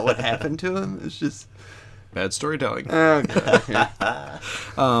find out what happened to him. It's just bad storytelling. Okay.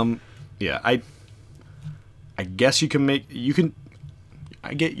 I guess you're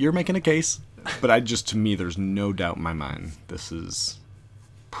making a case, but to me, there's no doubt in my mind.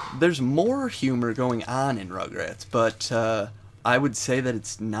 There's more humor going on in Rugrats, but I would say that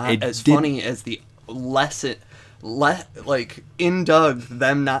it's not funny as the like in Doug,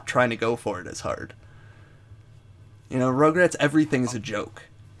 them not trying to go for it as hard. You know, Rugrats, everything's a joke,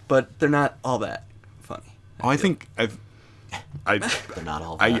 but they're not all that funny. They're not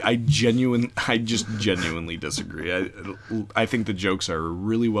all that. I genuinely disagree. I think the jokes are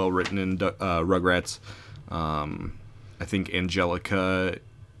really well written in Rugrats. I think Angelica,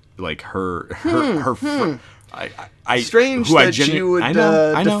 like her strange that you would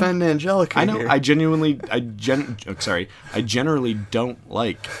defend Angelica. I know. Here. I generally don't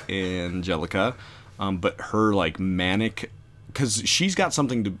like Angelica, but her like manic, because she's got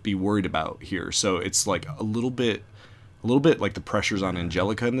something to be worried about here. So it's like a little bit like the pressure's on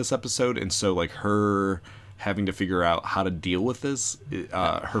Angelica in this episode, and so like her having to figure out how to deal with this.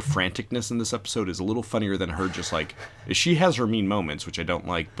 Her franticness in this episode is a little funnier than her just like... She has her mean moments, which I don't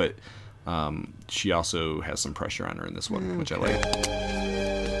like, but she also has some pressure on her in this one, which I like.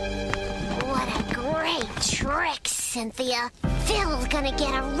 What a great trick, Cynthia. Phil's gonna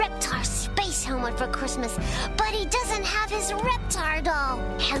get a Reptar space helmet for Christmas, but he doesn't have his Reptar doll.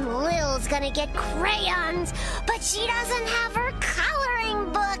 And Lil's gonna get crayons, but she doesn't have her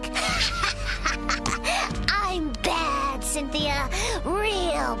coloring book. I'm bad, Cynthia.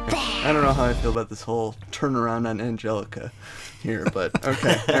 Real bad. I don't know how I feel about this whole turnaround on Angelica here, but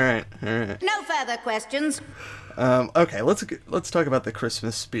okay. All right. No further questions. Okay, let's talk about the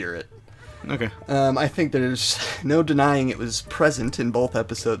Christmas spirit. Okay. I think there's no denying it was present in both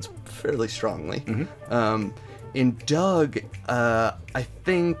episodes fairly strongly. In Doug, I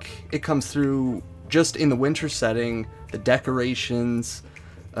think it comes through just in the winter setting, the decorations.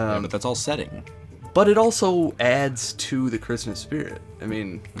 But that's all setting. But it also adds to the Christmas spirit. I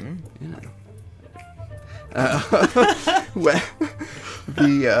mean, you know.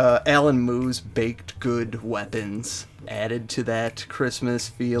 The Alan Moo's baked good weapons added to that Christmas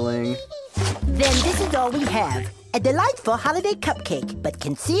feeling. Then this is all we have. A delightful holiday cupcake, but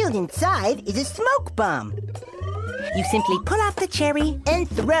concealed inside is a smoke bomb. You simply pull off the cherry and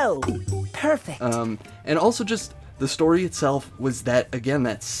throw. Perfect. And also just the story itself was that, again,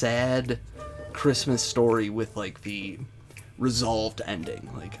 that sad Christmas story with, like, the resolved ending.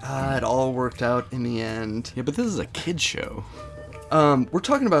 Like, it all worked out in the end. Yeah, but this is a kid's show. We're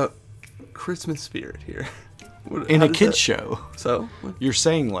talking about Christmas spirit here. In a kid's show. So? You're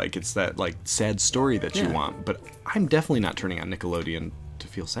saying, like, it's that, like, sad story that you want, but I'm definitely not turning on Nickelodeon to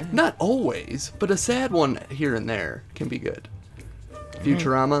feel sad. Not always, but a sad one here and there can be good.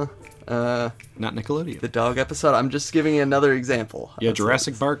 Futurama. Not Nickelodeon. The dog episode. I'm just giving you another example. Yeah,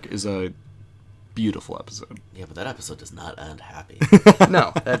 Jurassic Park is a beautiful episode. Yeah, but that episode does not end happy.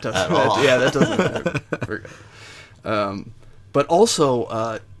 No, that doesn't. That doesn't. But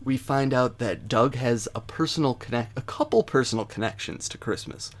also, we find out that Doug has a couple personal connections to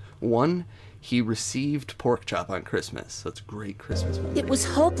Christmas. One, he received pork chop on Christmas. That's a great Christmas movie. It was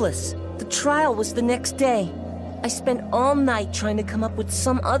hopeless. The trial was the next day. I spent all night trying to come up with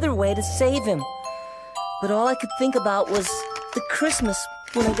some other way to save him. But all I could think about was the Christmas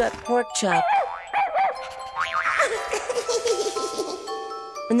when I got pork chop.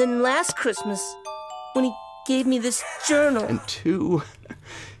 And then last Christmas, when he gave me this journal. And two,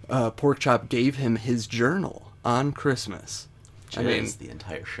 Pork Chop gave him his journal on Christmas. Is the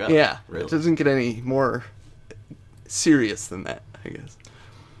entire show. Yeah, really. It doesn't get any more serious than that, I guess.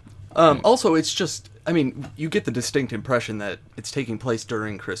 Also, it's just, I mean, you get the distinct impression that it's taking place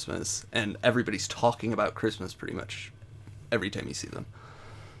during Christmas, and everybody's talking about Christmas pretty much every time you see them.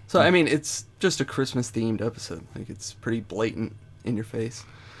 So, I mean, it's just a Christmas-themed episode. Like, it's pretty blatant in your face.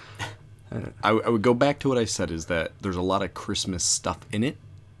 I would go back to what I said, is that there's a lot of Christmas stuff in it,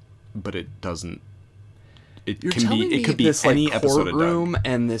 but it doesn't. It could be this, any like, episode of courtroom Doug.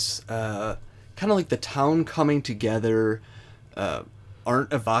 and this kind of like the town coming together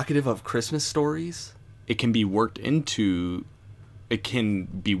aren't evocative of Christmas stories. It can be worked into a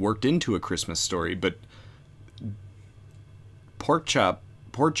Christmas story, but Pork Chop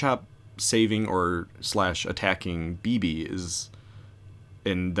saving or / attacking BB is,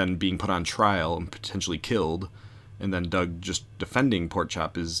 and then being put on trial and potentially killed, and then Doug just defending Pork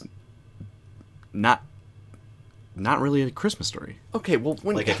Chop is not really a Christmas story. Okay, well,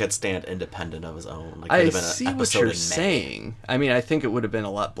 it could stand independent of his own. Like, I see what you're saying. I mean, I think it would have been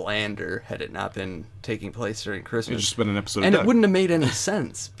a lot blander had it not been taking place during Christmas. It's just been an episode and of Doug. It wouldn't have made any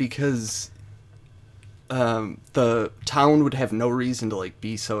sense because the town would have no reason to, like,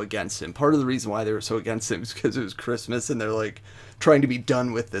 be so against him. Part of the reason why they were so against him is because it was Christmas and they're, like, trying to be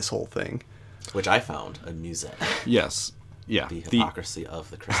done with this whole thing. Which I found amusing. Yes. Yeah. The hypocrisy of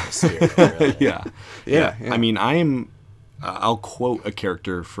the Christmas spirit. Really. Yeah. I mean, I'll quote a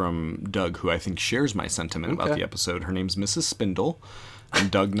character from Doug who I think shares my sentiment about the episode. Her name's Mrs. Spindle. And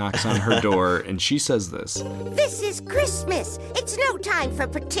Doug knocks on her door, and she says this. This is Christmas. It's no time for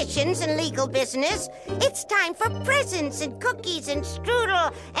petitions and legal business. It's time for presents and cookies and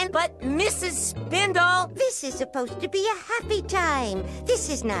strudel and... But Mrs. Spindle... This is supposed to be a happy time. This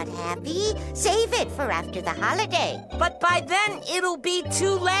is not happy. Save it for after the holiday. But by then, it'll be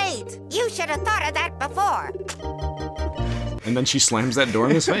too late. You should have thought of that before. And then she slams that door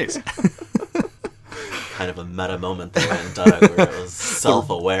in his face. Kind of a meta moment there in Doug where it was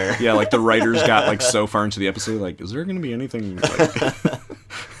self-aware. Yeah, like the writers got like so far into the episode, like, is there going to be anything like...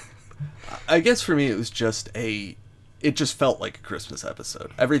 I guess for me it was just it just felt like a Christmas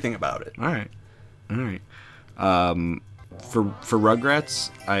episode. Everything about it. All right. For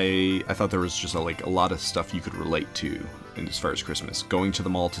Rugrats, I thought there was just a lot of stuff you could relate to as far as Christmas. Going to the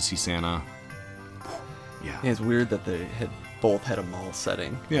mall to see Santa. Yeah. It's weird that they both had a mall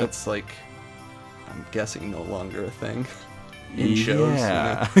setting. Yeah. That's I'm guessing no longer a thing in shows.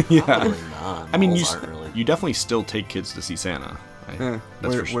 Yeah. You know? Probably not. I mean, Malls aren't really. you definitely still take kids to see Santa.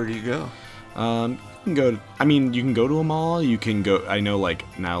 That's for sure. Where do you go? You can go. You can go to a mall. You can go. I know,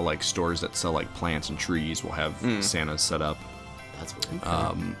 now, stores that sell plants and trees will have Santas set up. That's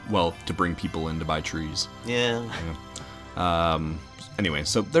weird. To bring people in to buy trees. Yeah. Anyway,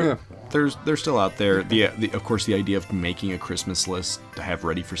 so they're still out there. Of course, the idea of making a Christmas list to have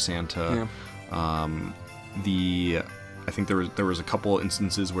ready for Santa. Yeah. I think there was a couple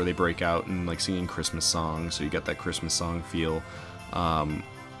instances where they break out and singing Christmas songs, so you get that Christmas song feel.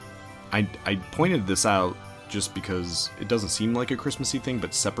 I pointed this out just because it doesn't seem like a Christmassy thing,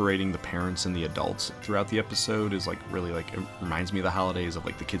 but separating the parents and the adults throughout the episode is really it reminds me of the holidays of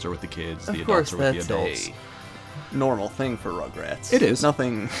the kids are with the kids, the adults are with the adults. A normal thing for Rugrats. It is.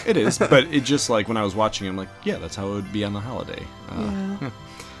 Nothing. It is, but it just when I was watching, I'm yeah, that's how it would be on the holiday.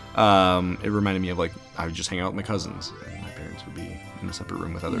 It reminded me of I would just hang out with my cousins, and my parents would be in a separate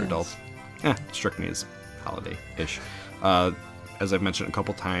room with other adults. Struck me as holiday-ish. As I've mentioned a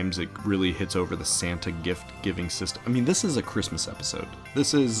couple times, it really hits over the Santa gift-giving system. I mean, this is a Christmas episode.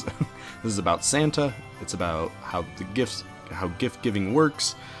 This is about Santa. It's about how gift-giving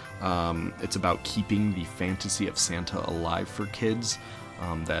works. It's about keeping the fantasy of Santa alive for kids.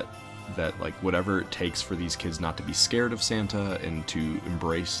 That whatever it takes for these kids not to be scared of Santa and to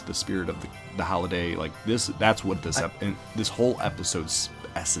embrace the spirit of the holiday. That's what this whole episode's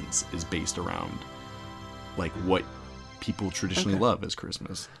essence is based around. What people traditionally love as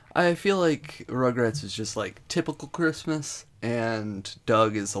Christmas. I feel like Rugrats is just typical Christmas, and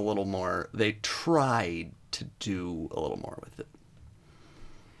Doug is a little more. They tried to do a little more with it.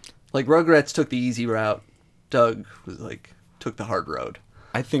 Rugrats took the easy route. Doug was took the hard road.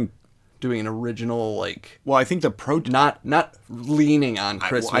 I think doing an original I think the approach not leaning on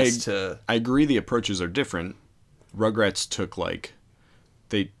Christmas I agree the approaches are different. Rugrats took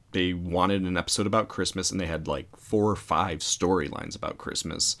they wanted an episode about Christmas, and they had 4 or 5 storylines about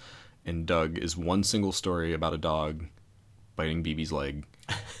Christmas, and Doug is one single story about a dog biting BB's leg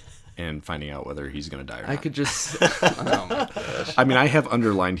and finding out whether he's going to die or not. I could just oh my gosh. I mean, I have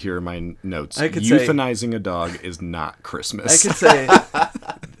underlined here in my notes, I could euthanizing a dog is not Christmas. I could say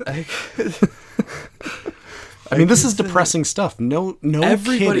I mean, this is depressing stuff. No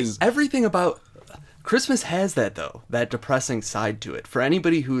kid is... Everything about Christmas has that, though, that depressing side to it. For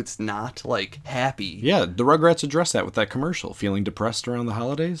anybody who's not, happy. Yeah, the Rugrats address that with that commercial. Feeling depressed around the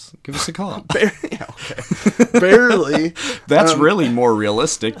holidays? Give us a call. Barely. That's really more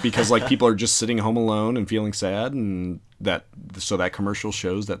realistic because, people are just sitting home alone and feeling sad, and that commercial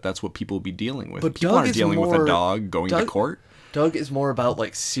shows that that's what people will be dealing with. But people aren't dealing with a dog going to court. Doug is more about,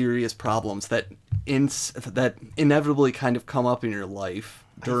 serious problems that inevitably kind of come up in your life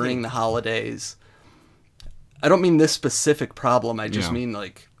during the holidays. I don't mean this specific problem. I just mean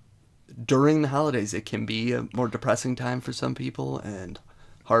during the holidays, it can be a more depressing time for some people and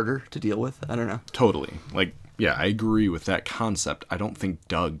harder to deal with. I don't know. Totally. I agree with that concept. I don't think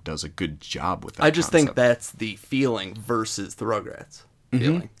Doug does a good job with that I just think that's the feeling versus the Rugrats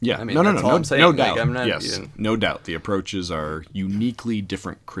feeling. Yeah. I mean, that's all I'm saying. No doubt. I'm not yes. No doubt. The approaches are uniquely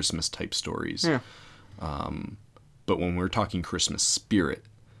different Christmas type stories. Yeah. But when we're talking Christmas spirit,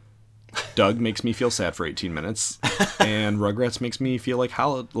 Doug makes me feel sad for 18 minutes, and Rugrats makes me feel like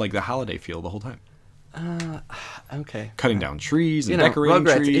the holiday feel the whole time. Okay. Cutting down trees and decorating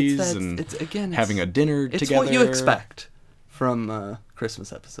Rugrats, trees and having a dinner together. It's what you expect from a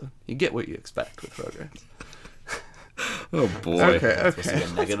Christmas episode. You get what you expect with Rugrats. Oh boy. Okay. Supposed to be a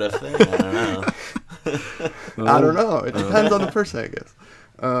negative thing? I don't know. I don't know. It depends on the person, I guess.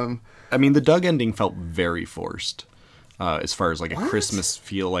 I mean, the Doug ending felt very forced. As far as a Christmas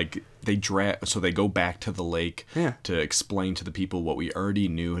feel, they they go back to the lake to explain to the people what we already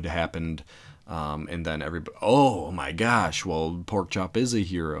knew had happened, and then everybody, oh my gosh, well, Porkchop is a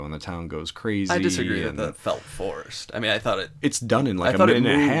hero, and the town goes crazy. I disagree that felt forced. I mean, I thought it's done in a minute and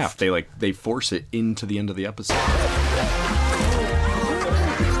a half. They force it into the end of the episode.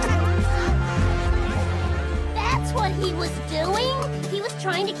 That's what he was doing. He was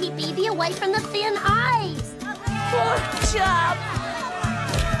trying to keep Evie away from the thin ice. Porkchop!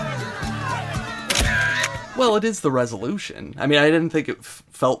 Well, it is the resolution. I mean, I didn't think it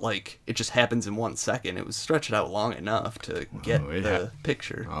felt like it just happens in 1 second. It was stretched out long enough to get the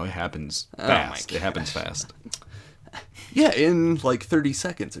picture. Oh, it happens fast. It happens fast. Yeah, in 30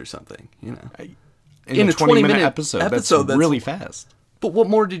 seconds or something, in a 20-minute episode. That's really fast. But what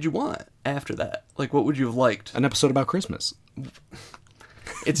more did you want after that? Like, what would you have liked? An episode about Christmas.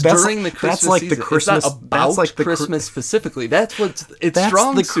 It's during the Christmas season. The Christmas, it's not about Christmas specifically. That's what's it's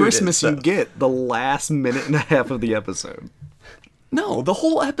strong. That's the Christmas you get. The last minute and a half of the episode. No, the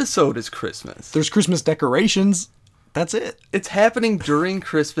whole episode is Christmas. There's Christmas decorations. That's it. It's happening during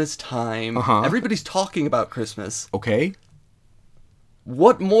Christmas time. Uh-huh. Everybody's talking about Christmas. Okay.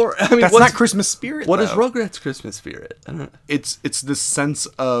 What more? I mean, that's not Christmas spirit. What is Rugrats' Christmas spirit? I don't know. It's this sense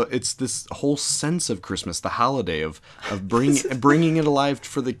of it's this whole sense of Christmas, the holiday of bringing it alive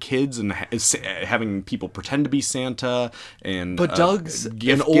for the kids and having people pretend to be Santa and but Doug's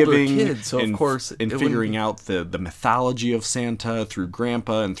gift an older giving kid, so of course and figuring out the mythology of Santa through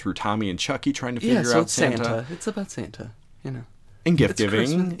Grandpa and through Tommy and Chucky trying to figure out it's Santa. It's about Santa, you know. And gift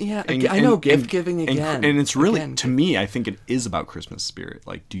giving. Yeah, I know, gift giving again. And it's really, to me, I think it is about Christmas spirit.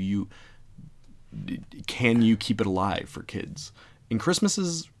 Like, can you keep it alive for kids? And Christmas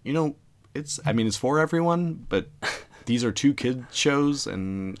is, it's for everyone, but these are 2 kid shows,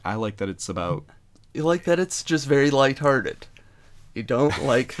 and I like that it's about... You like that it's just very lighthearted. You don't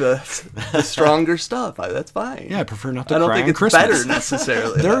like the stronger stuff. That's fine. Yeah, I prefer not to cry I don't think on it's Christmas. better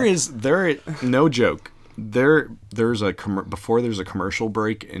necessarily. No joke. There's before there's a commercial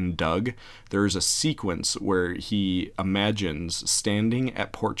break in Doug, there's a sequence where he imagines standing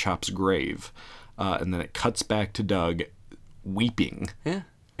at Porkchop's grave, and then it cuts back to Doug weeping. Yeah.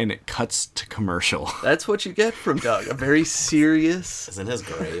 And it cuts to commercial. That's what you get from Doug. A very serious... Isn't his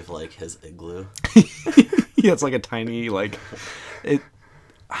grave like his igloo? Yeah, it's like a tiny,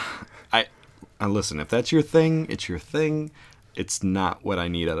 I listen, if that's your thing, it's your thing. It's not what I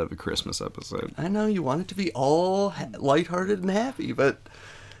need out of a Christmas episode. I know you want it to be all lighthearted and happy, but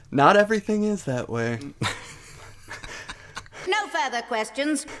not everything is that way. No further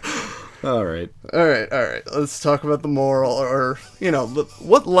questions. All right. Let's talk about the moral, or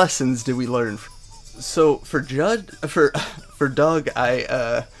what lessons did we learn? So for Doug,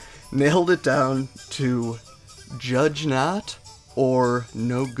 I nailed it down to judge not, or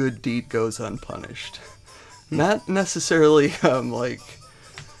no good deed goes unpunished. Not necessarily the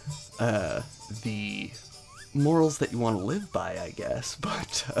morals that you want to live by, I guess,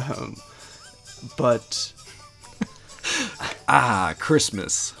 but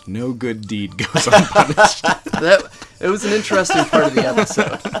Christmas. No good deed goes unpunished. It was an interesting part of the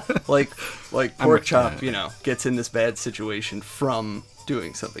episode. Like Porkchop, gets in this bad situation from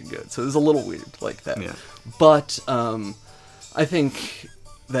doing something good. So it was a little weird like that. Yeah. But I think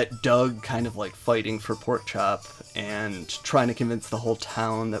that Doug kind of fighting for Porkchop and trying to convince the whole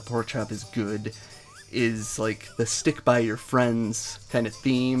town that Porkchop is good is the stick by your friends kind of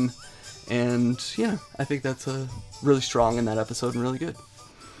theme. And yeah, I think that's really strong in that episode and really good.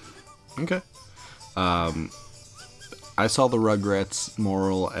 Okay. I saw the Rugrats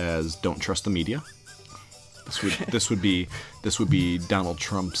moral as don't trust the media. This would be Donald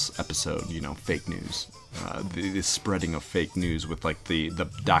Trump's episode, fake news. The spreading of fake news with the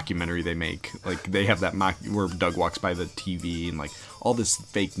documentary they make. They have that mock where Doug walks by the TV and all this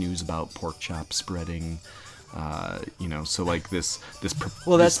fake news about Porkchop spreading. So this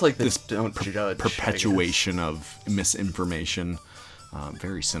don't judge perpetuation of misinformation.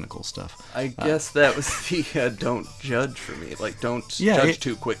 Very cynical stuff. I guess that was the don't judge for me. Don't judge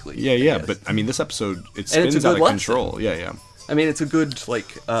too quickly. Yeah. But this episode it spins out of control. Yeah. It's a good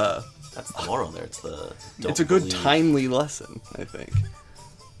That's the moral there. It's a good timely lesson, I think.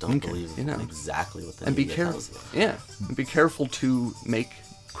 Don't believe exactly what the media tells you. Yeah, and be careful to make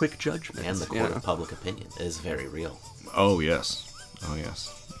quick judgments. And the court of public opinion is very real. Oh yes.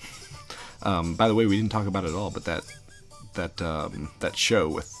 By the way, we didn't talk about it at all, but that show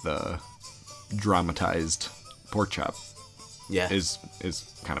with the dramatized Porkchop, is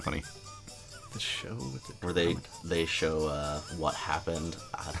kind of funny. The show with the where they show what happened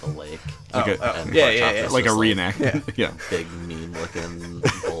at the lake. Like a reenactment. Yeah. Big mean looking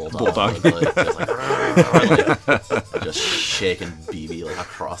bulldog. Just shaking BB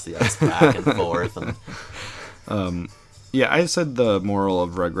across the ice back and forth. And I said the moral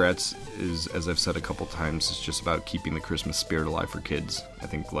of Rugrats is, as I've said a couple times, is just about keeping the Christmas spirit alive for kids. I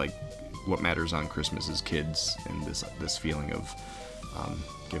think what matters on Christmas is kids and this feeling of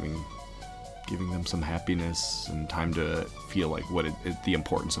giving them some happiness and time to feel the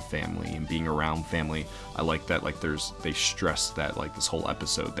importance of family and being around family. I like that they stress that this whole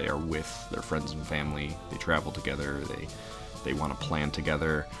episode they are with their friends and family. They travel together. They want to plan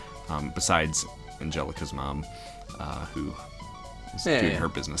together. Besides Angelica's mom, who is Yeah, doing yeah. her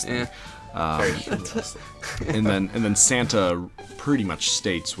business Yeah. thing. and then Santa pretty much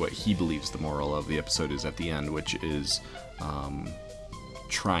states what he believes the moral of the episode is at the end, which is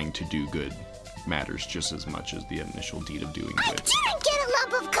trying to do good matters just as much as the initial deed of doing good. Didn't get a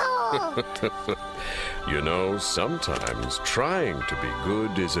lump of coal. You know, sometimes trying to be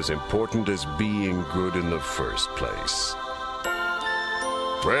good is as important as being good in the first place.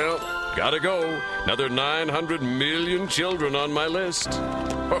 Well, gotta go. Another 900 million children on my list.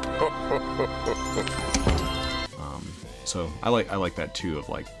 So I like that too, of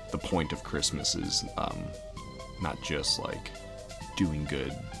like the point of Christmas is not just like doing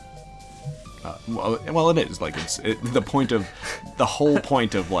good. Well, it is like the point of the whole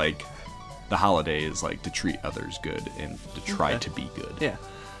point of like the holiday is like to treat others good and to try to be good. Yeah,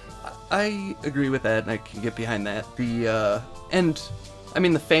 I agree with that, and I can get behind that. And I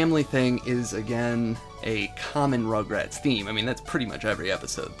mean, the family thing is again a common Rugrats theme. I mean, that's pretty much every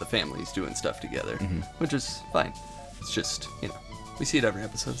episode. The family's doing stuff together, which is fine. It's just, you know, we see it every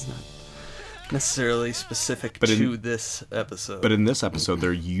episode. It's not necessarily specific to this episode. But in this episode,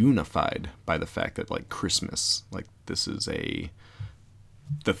 they're unified by the fact that like Christmas, like this is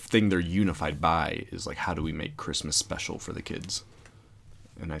the thing they're unified by is like, how do we make Christmas special for the kids?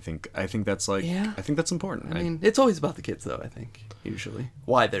 And I think that's like, I think that's important. I mean, it's always about the kids, though. I think usually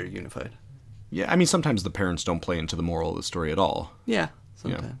why they're unified. Yeah, I mean, sometimes the parents don't play into the moral of the story at all. Yeah,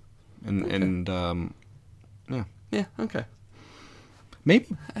 sometimes. Yeah, okay. Maybe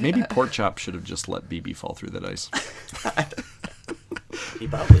Pork Chop should have just let BB fall through that ice. He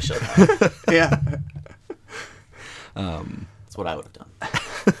probably should have. Yeah. That's what I would have done.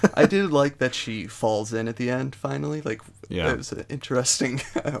 I did like that she falls in at the end, finally. Like, yeah. It was an interesting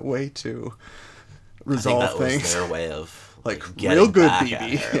way to resolve I think that things. was their way of like real good, back BB.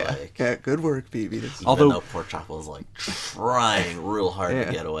 at her, Yeah. like, Yeah, good work, BB. Even though Pork Chop was like trying real hard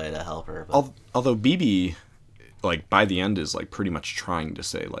to get away to help her. But... Although BB, like by the end, is like pretty much trying to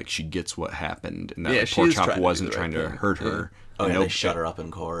say like she gets what happened, and that like, Pork Chop wasn't trying to hurt her. Oh, and yeah, they shut her up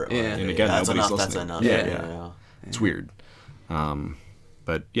in court. Yeah. And again, that's nobody's enough. listening. That's enough. Yeah. It's weird.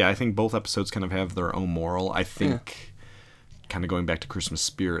 But yeah, I think both episodes kind of have their own moral. I think, kind of going back to Christmas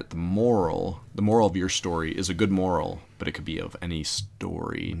spirit, the moral of your story is a good moral, but it could be of any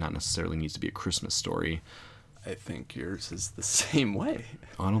story, not necessarily needs to be a Christmas story. I think yours is the same way.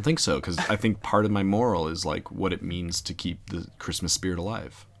 I don't think so, because I think part of my moral is like what it means to keep the Christmas spirit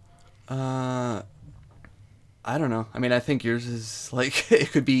alive. I don't know. I mean, I think yours is like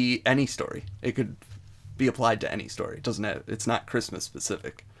it could be any story. It could be applied to any story. It doesn't have, it's not Christmas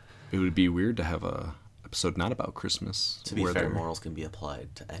specific. It would be weird to have a episode not about Christmas. To be fair, morals can be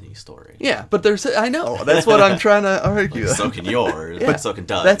applied to any story. Yeah, but I know. That's what I'm trying to argue. Like, so can yours. Yeah, but so can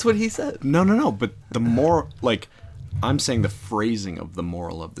Doug. That's what he said. No. But the more, like, I'm saying the phrasing of the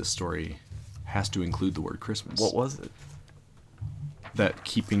moral of this story has to include the word Christmas. What was it? That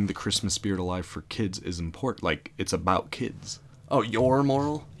keeping the Christmas spirit alive for kids is important. Like, it's about kids. Oh, your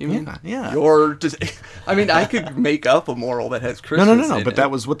moral? You mean? Yeah. I mean, I could make up a moral that has Christmas. No. But that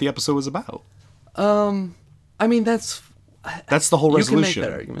was what the episode was about. I mean, that's the whole resolution. You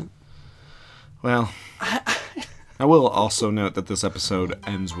can make that argument. Well, I will also note that this episode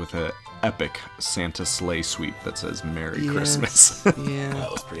ends with an epic Santa sleigh sweep that says "Merry Christmas." Yeah,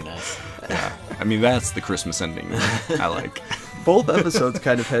 that was pretty nice. Yeah, I mean that's the Christmas ending I like. Both episodes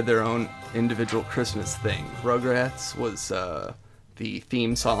kind of had their own individual Christmas thing. Rugrats was the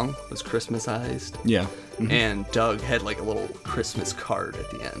theme song was Christmasized. Yeah. Mm-hmm. And Doug had like a little Christmas card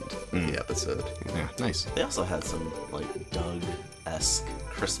at the end of the episode. Yeah, nice. They also had some like Doug-esque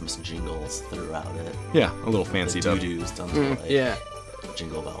Christmas jingles throughout it. Yeah, a little fancy doo-doos done to, like, yeah.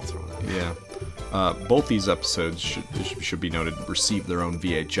 Jingle bells or whatever. Yeah. Both these episodes should be noted received their own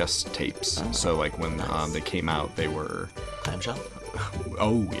VHS tapes. Oh, so like when they came out, they were clamshell.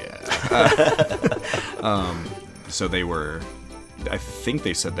 Oh yeah. So they were. I think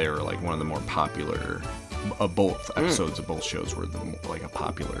they said they were like one of the more popular. Both episodes of both shows were like a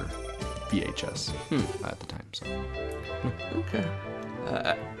popular VHS at the time. So. Okay.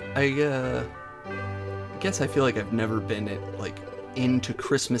 I guess I feel like I've never been into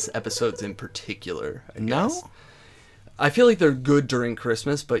Christmas episodes in particular. I guess. No? I feel like they're good during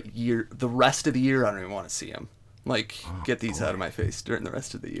Christmas, but the rest of the year I don't even want to see them. Get these out of my face during the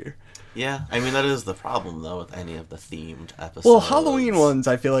rest of the year. Yeah, I mean, that is the problem, though, with any of the themed episodes. Well, Halloween ones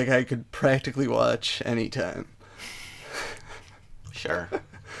I feel like I could practically watch anytime. Sure.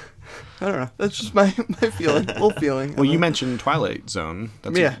 I don't know. That's just my feeling. Little feeling. Well, you mentioned Twilight Zone.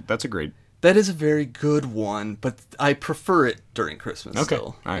 That's a great... That is a very good one, but I prefer it during Christmas. Okay.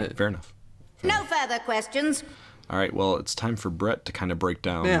 Still. All right. Fair enough. No further questions. All right, well, it's time for Brett to kind of break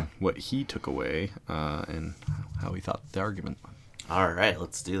down what he took away and how he thought the argument went. All right,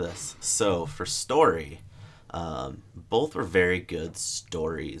 let's do this. So, for story, both were very good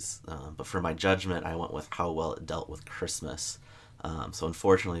stories, but for my judgment, I went with how well it dealt with Christmas. So,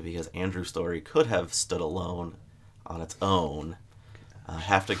 unfortunately, because Andrew's story could have stood alone on its own, I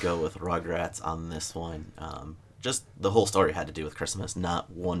have to go with Rugrats on this one. Just the whole story had to do with Christmas. Not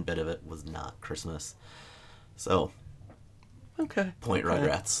one bit of it was not Christmas. So, point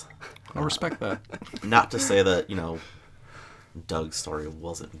Rugrats. I respect that. Not to say that, Doug's story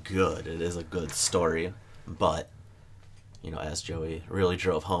wasn't good. It is a good story, but, as Joey really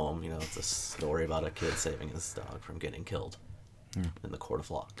drove home, it's a story about a kid saving his dog from getting killed in the court of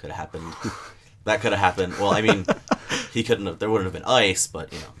law. Could have happened. That could have happened. Well, I mean, there wouldn't have been ice,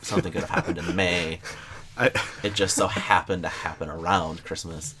 but, something could have happened in May. It just so happened to happen around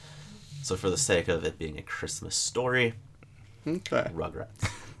Christmas. So for the sake of it being a Christmas story, Rugrats.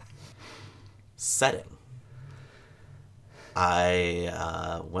 Setting.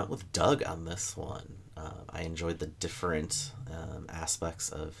 I went with Doug on this one. I enjoyed the different aspects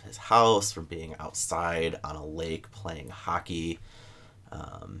of his house, from being outside on a lake playing hockey.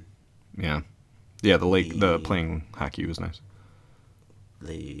 The lake, the playing hockey was nice.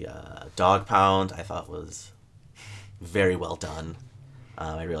 The dog pound I thought was very well done.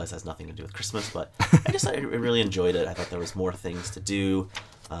 I realize it has nothing to do with Christmas, but I really enjoyed it. I thought there was more things to do.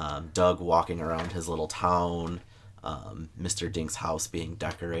 Doug walking around his little town, Mr. Dink's house being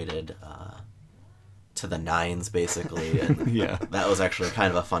decorated to the nines, basically. And that was actually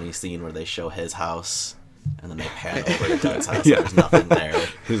kind of a funny scene where they show his house and then they pan over to Doug's house and there's nothing there.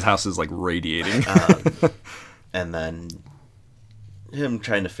 His house is like radiating. And then him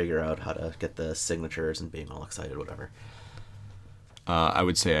trying to figure out how to get the signatures and being all excited, whatever. I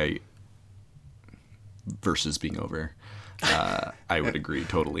would say versus being over. I would agree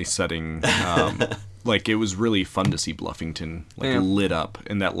totally. Setting, it was really fun to see Bluffington lit up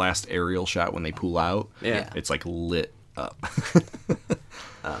in that last aerial shot when they pull out. Yeah, it's lit up.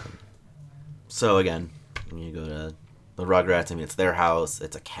 So again, you go to the Rugrats. I mean, it's their house.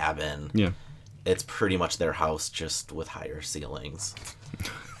 It's a cabin. Yeah, it's pretty much their house, just with higher ceilings.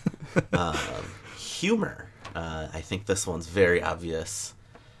 Humor. I think this one's very obvious,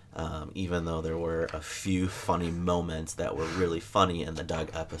 even though there were a few funny moments that were really funny in the Doug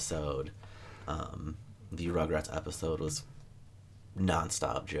episode. The Rugrats episode was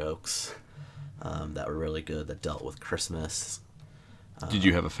nonstop jokes that were really good, that dealt with Christmas. Did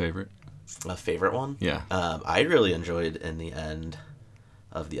you have a favorite? A favorite one? Yeah. I really enjoyed, in the end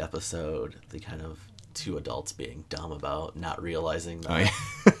of the episode, the kind of two adults being dumb about not realizing that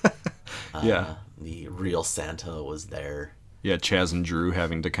the real Santa was there. Yeah, Chaz and Drew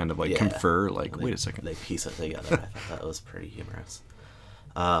having to kind of confer, wait a second. They piece it together. I thought that was pretty humorous.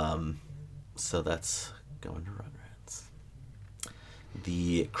 So that's going to Rugrats.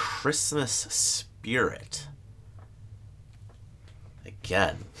 The Christmas spirit.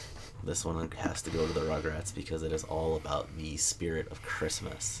 Again, this one has to go to the Rugrats because it is all about the spirit of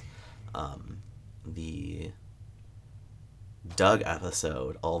Christmas. The Doug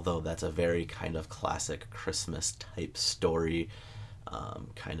episode, although that's a very kind of classic Christmas type story,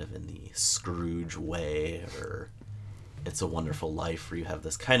 kind of in the Scrooge way, or It's a Wonderful Life, where you have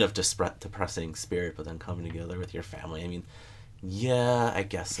this kind of depressing spirit, but then coming together with your family. I mean, yeah, I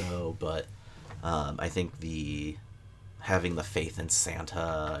guess so, but I think having the faith in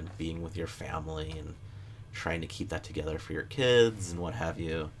Santa and being with your family and trying to keep that together for your kids and what have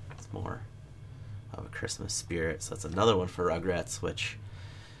you, it's more of a Christmas spirit. So that's another one for Rugrats, which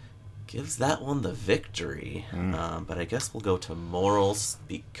gives that one the victory. But I guess we'll go to morals,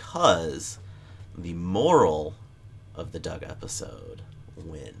 because the moral of the Doug episode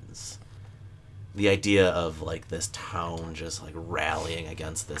wins. The idea of this town just rallying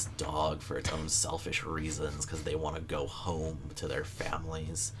against this dog for its own selfish reasons because they want to go home to their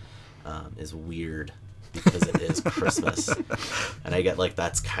families is weird, because it is Christmas. And I get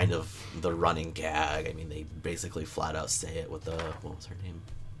that's kind of the running gag. I mean, they basically flat out say it with what was her name?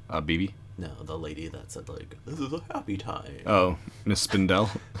 BB? No, the lady that said this is a happy time. Oh, Miss Spindell?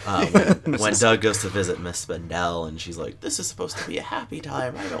 When Doug goes to visit Miss Spindell and she's like, this is supposed to be a happy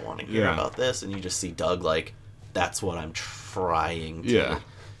time, I don't want to hear about this, and you just see Doug that's what I'm trying to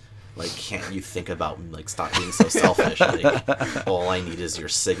can't you think about stop being so selfish, all I need is your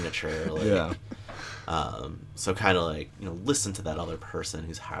signature. So kind of listen to that other person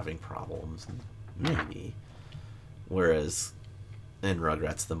who's having problems, maybe. Whereas in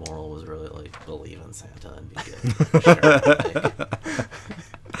Rugrats, the moral was really believe in Santa and be good. Sure,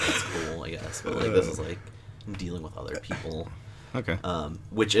 that's cool, I guess. But this is dealing with other people. Okay.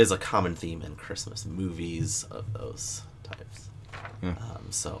 Which is a common theme in Christmas movies of those types. Yeah.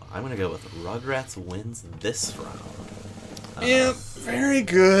 So I'm going to go with Rugrats wins this round. Yeah, very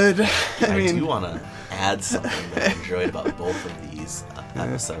good. I do want to add something that I enjoyed about both of these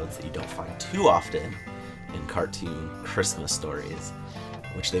episodes that you don't find too often in cartoon Christmas stories,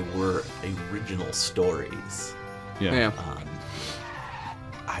 which they were original stories. Yeah.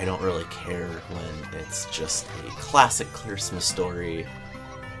 I don't really care when it's just a classic Christmas story,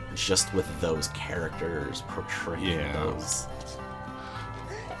 just with those characters portraying those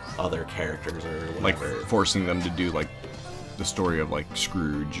other characters or whatever. Like forcing them to do like the story of like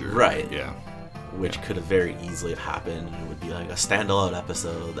Scrooge or right. Yeah. Which could have very easily have happened, and it would be like a standalone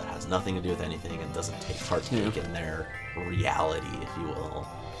episode that has nothing to do with anything and doesn't partake in their reality, if you will.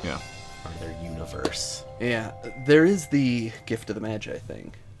 Yeah. Or their universe. Yeah, there is the Gift of the Magi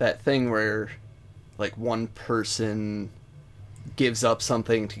thing. That thing where, like, one person gives up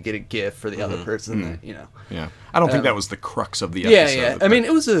something to get a gift for the other person, that, you know. Yeah. I don't think that was the crux of the episode. Yeah. I mean,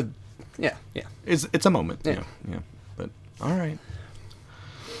 it was a... Yeah. It's a moment. Yeah. But, all right.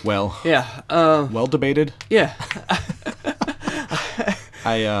 Well. Yeah. Well debated. Yeah.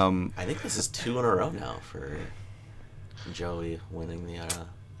 I think this is 2 in a row now for Joey winning the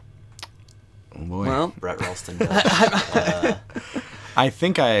oh boy. Well, Brett Ralston. I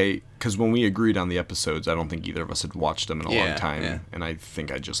think because when we agreed on the episodes, I don't think either of us had watched them in a long time, and I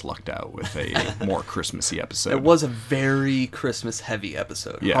think I just lucked out with a more Christmassy episode. It was a very Christmas-heavy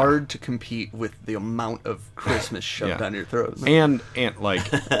episode. Yeah. Hard to compete with the amount of Christmas shoved down your throat. And like,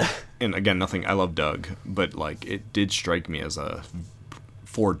 and again, nothing. I love Doug, but like, it did strike me as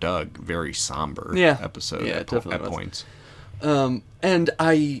for Doug, very somber episode at points. And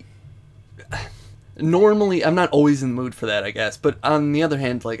I normally, I'm not always in the mood for that, I guess. But on the other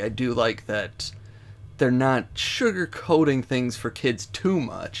hand, like, I do like that they're not sugarcoating things for kids too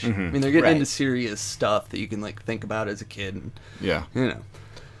much. I mean, they're getting into serious stuff that you can, like, think about as a kid. And, you know.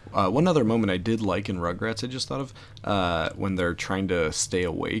 One other moment I did like in Rugrats, I just thought of, when they're trying to stay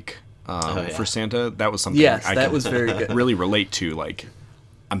awake for Santa. That was something I that could was very good. Really relate to. Like,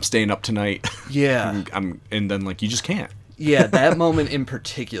 I'm staying up tonight. Yeah. and then, like, you just can't. Yeah, that moment in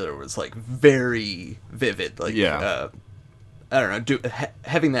particular was, like, very vivid. Like, I don't know,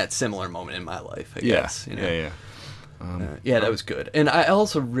 having that similar moment in my life, I guess. You know? That was good. And I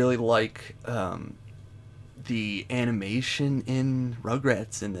also really like the animation in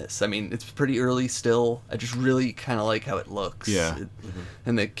Rugrats in this. I mean, it's pretty early still. I just really kind of like how it looks. Yeah.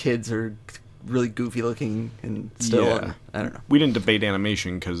 And the kids are really goofy looking and still. Yeah. And, I don't know. We didn't debate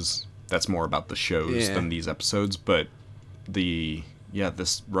animation because that's more about the shows than these episodes, but this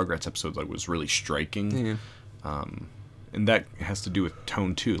Rugrats episode was really striking. And that has to do with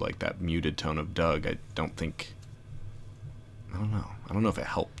tone too, like that muted tone of Doug. I don't know if it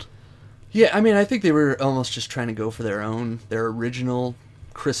helped. Yeah, I mean, I think they were almost just trying to go for their original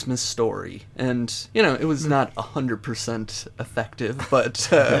Christmas story, and you know, it was not 100% effective, but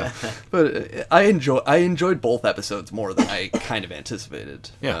I enjoyed both episodes more than I kind of anticipated.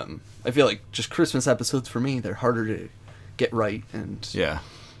 I feel like just Christmas episodes for me, they're harder to get right, and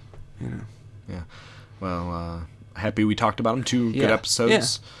well, happy we talked about them. 2 good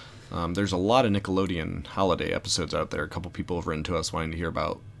episodes. There's a lot of Nickelodeon holiday episodes out there. A couple people have written to us wanting to hear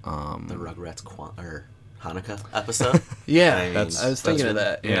about the Rugrats Hanukkah episode. I was thinking of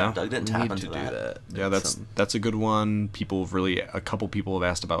that. Doug didn't tap into that. Yeah, that's a good one. A couple people have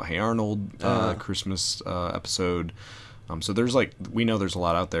asked about Hey Arnold Christmas episode. So there's we know there's a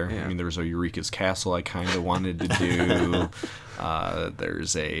lot out there. I mean, there's a Eureka's Castle I kind of wanted to do.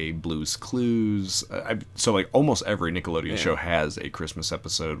 There's a Blue's Clues. So almost every Nickelodeon show has a Christmas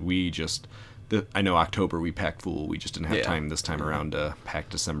episode. I know October we packed Fool. We just didn't have time this time around to pack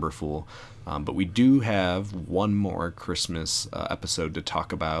December Fool. But we do have one more Christmas episode to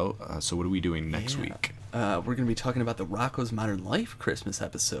talk about. So what are we doing next week? We're going to be talking about the Rocko's Modern Life Christmas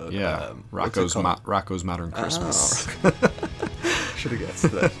episode. Yeah, Rocko's Modern Christmas. Should have guessed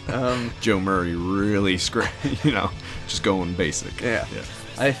that. Joe Murray really, just going basic. Yeah.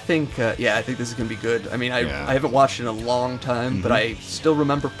 I think this is going to be good. I mean, I haven't watched it in a long time, but I still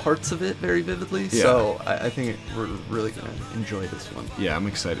remember parts of it very vividly, so I think we're really going to enjoy this one. Yeah, I'm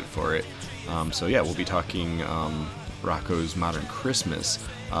excited for it. We'll be talking Rocko's Modern Christmas.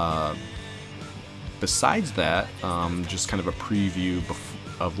 Besides that, just kind of a preview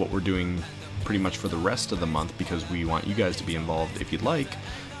of what we're doing pretty much for the rest of the month, because we want you guys to be involved if you'd like.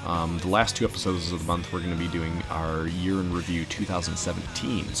 The last 2 episodes of the month, we're going to be doing our year in review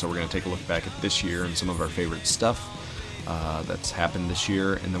 2017. So we're going to take a look back at this year and some of our favorite stuff. that's happened this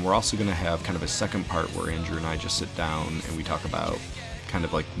year. And then we're also going to have kind of a second part where Andrew and I just sit down and we talk about kind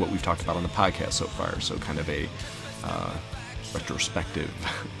of like what we've talked about on the podcast so far. So kind of a retrospective.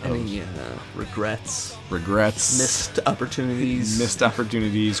 Any regrets? Missed opportunities.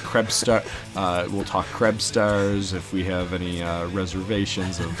 Krebs we'll talk Krebs stars if we have any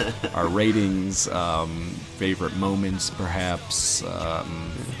reservations of our ratings, favorite moments perhaps,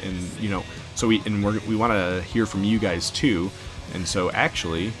 and so we want to hear from you guys too. And so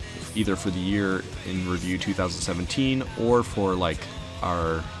actually, either for the year in review 2017 or for like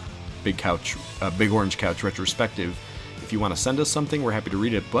our Big Orange Couch retrospective, if you want to send us something, we're happy to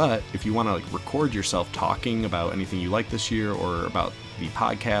read it. But if you want to like record yourself talking about anything you like this year or about the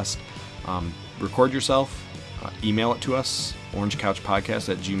podcast, record yourself, email it to us,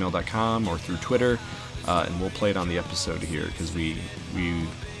 orangecouchpodcast@gmail.com, or through Twitter, and we'll play it on the episode here because we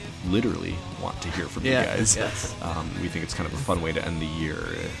literally want to hear from you guys. Yes. We think it's kind of a fun way to end the year.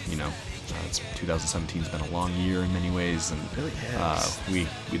 2017's been a long year in many ways, and it really has.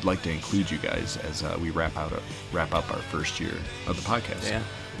 We'd like to include you guys as we wrap up our first year of the podcast. Yeah.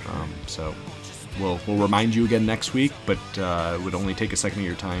 So we'll remind you again next week, but it would only take a second of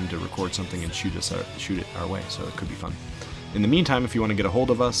your time to record something and shoot it our way. So it could be fun. In the meantime, if you want to get a hold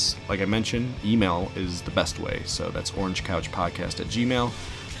of us, like I mentioned, email is the best way. So that's orangecouchpodcast@gmail.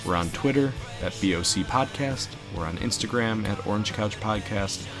 We're on Twitter at BOC Podcast. We're on Instagram at Orange Couch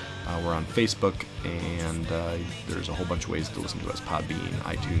Podcast. We're on Facebook, and there's a whole bunch of ways to listen to us: Podbean,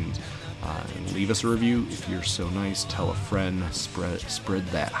 iTunes. And leave us a review if you're so nice. Tell a friend. Spread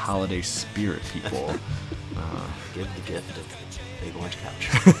that holiday spirit, people. Give the gift of Big Orange Couch.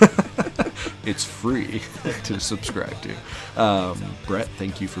 It's free to subscribe to. Brett,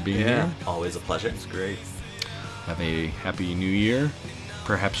 thank you for being here. Always a pleasure. It's great. Have a happy new year.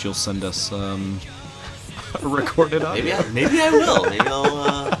 Perhaps you'll send us a recorded audio. Maybe I will. Maybe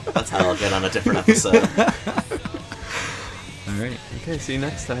I'll. That's how I'll get on a different episode. All right. Okay. See you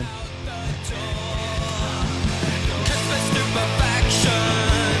next time.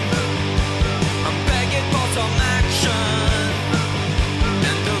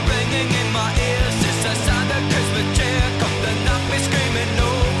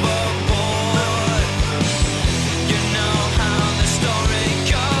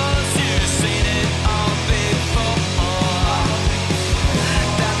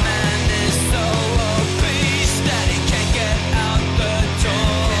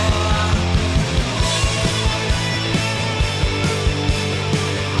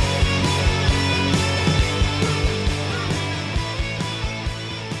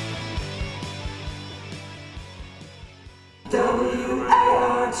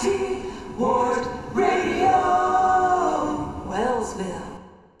 WART,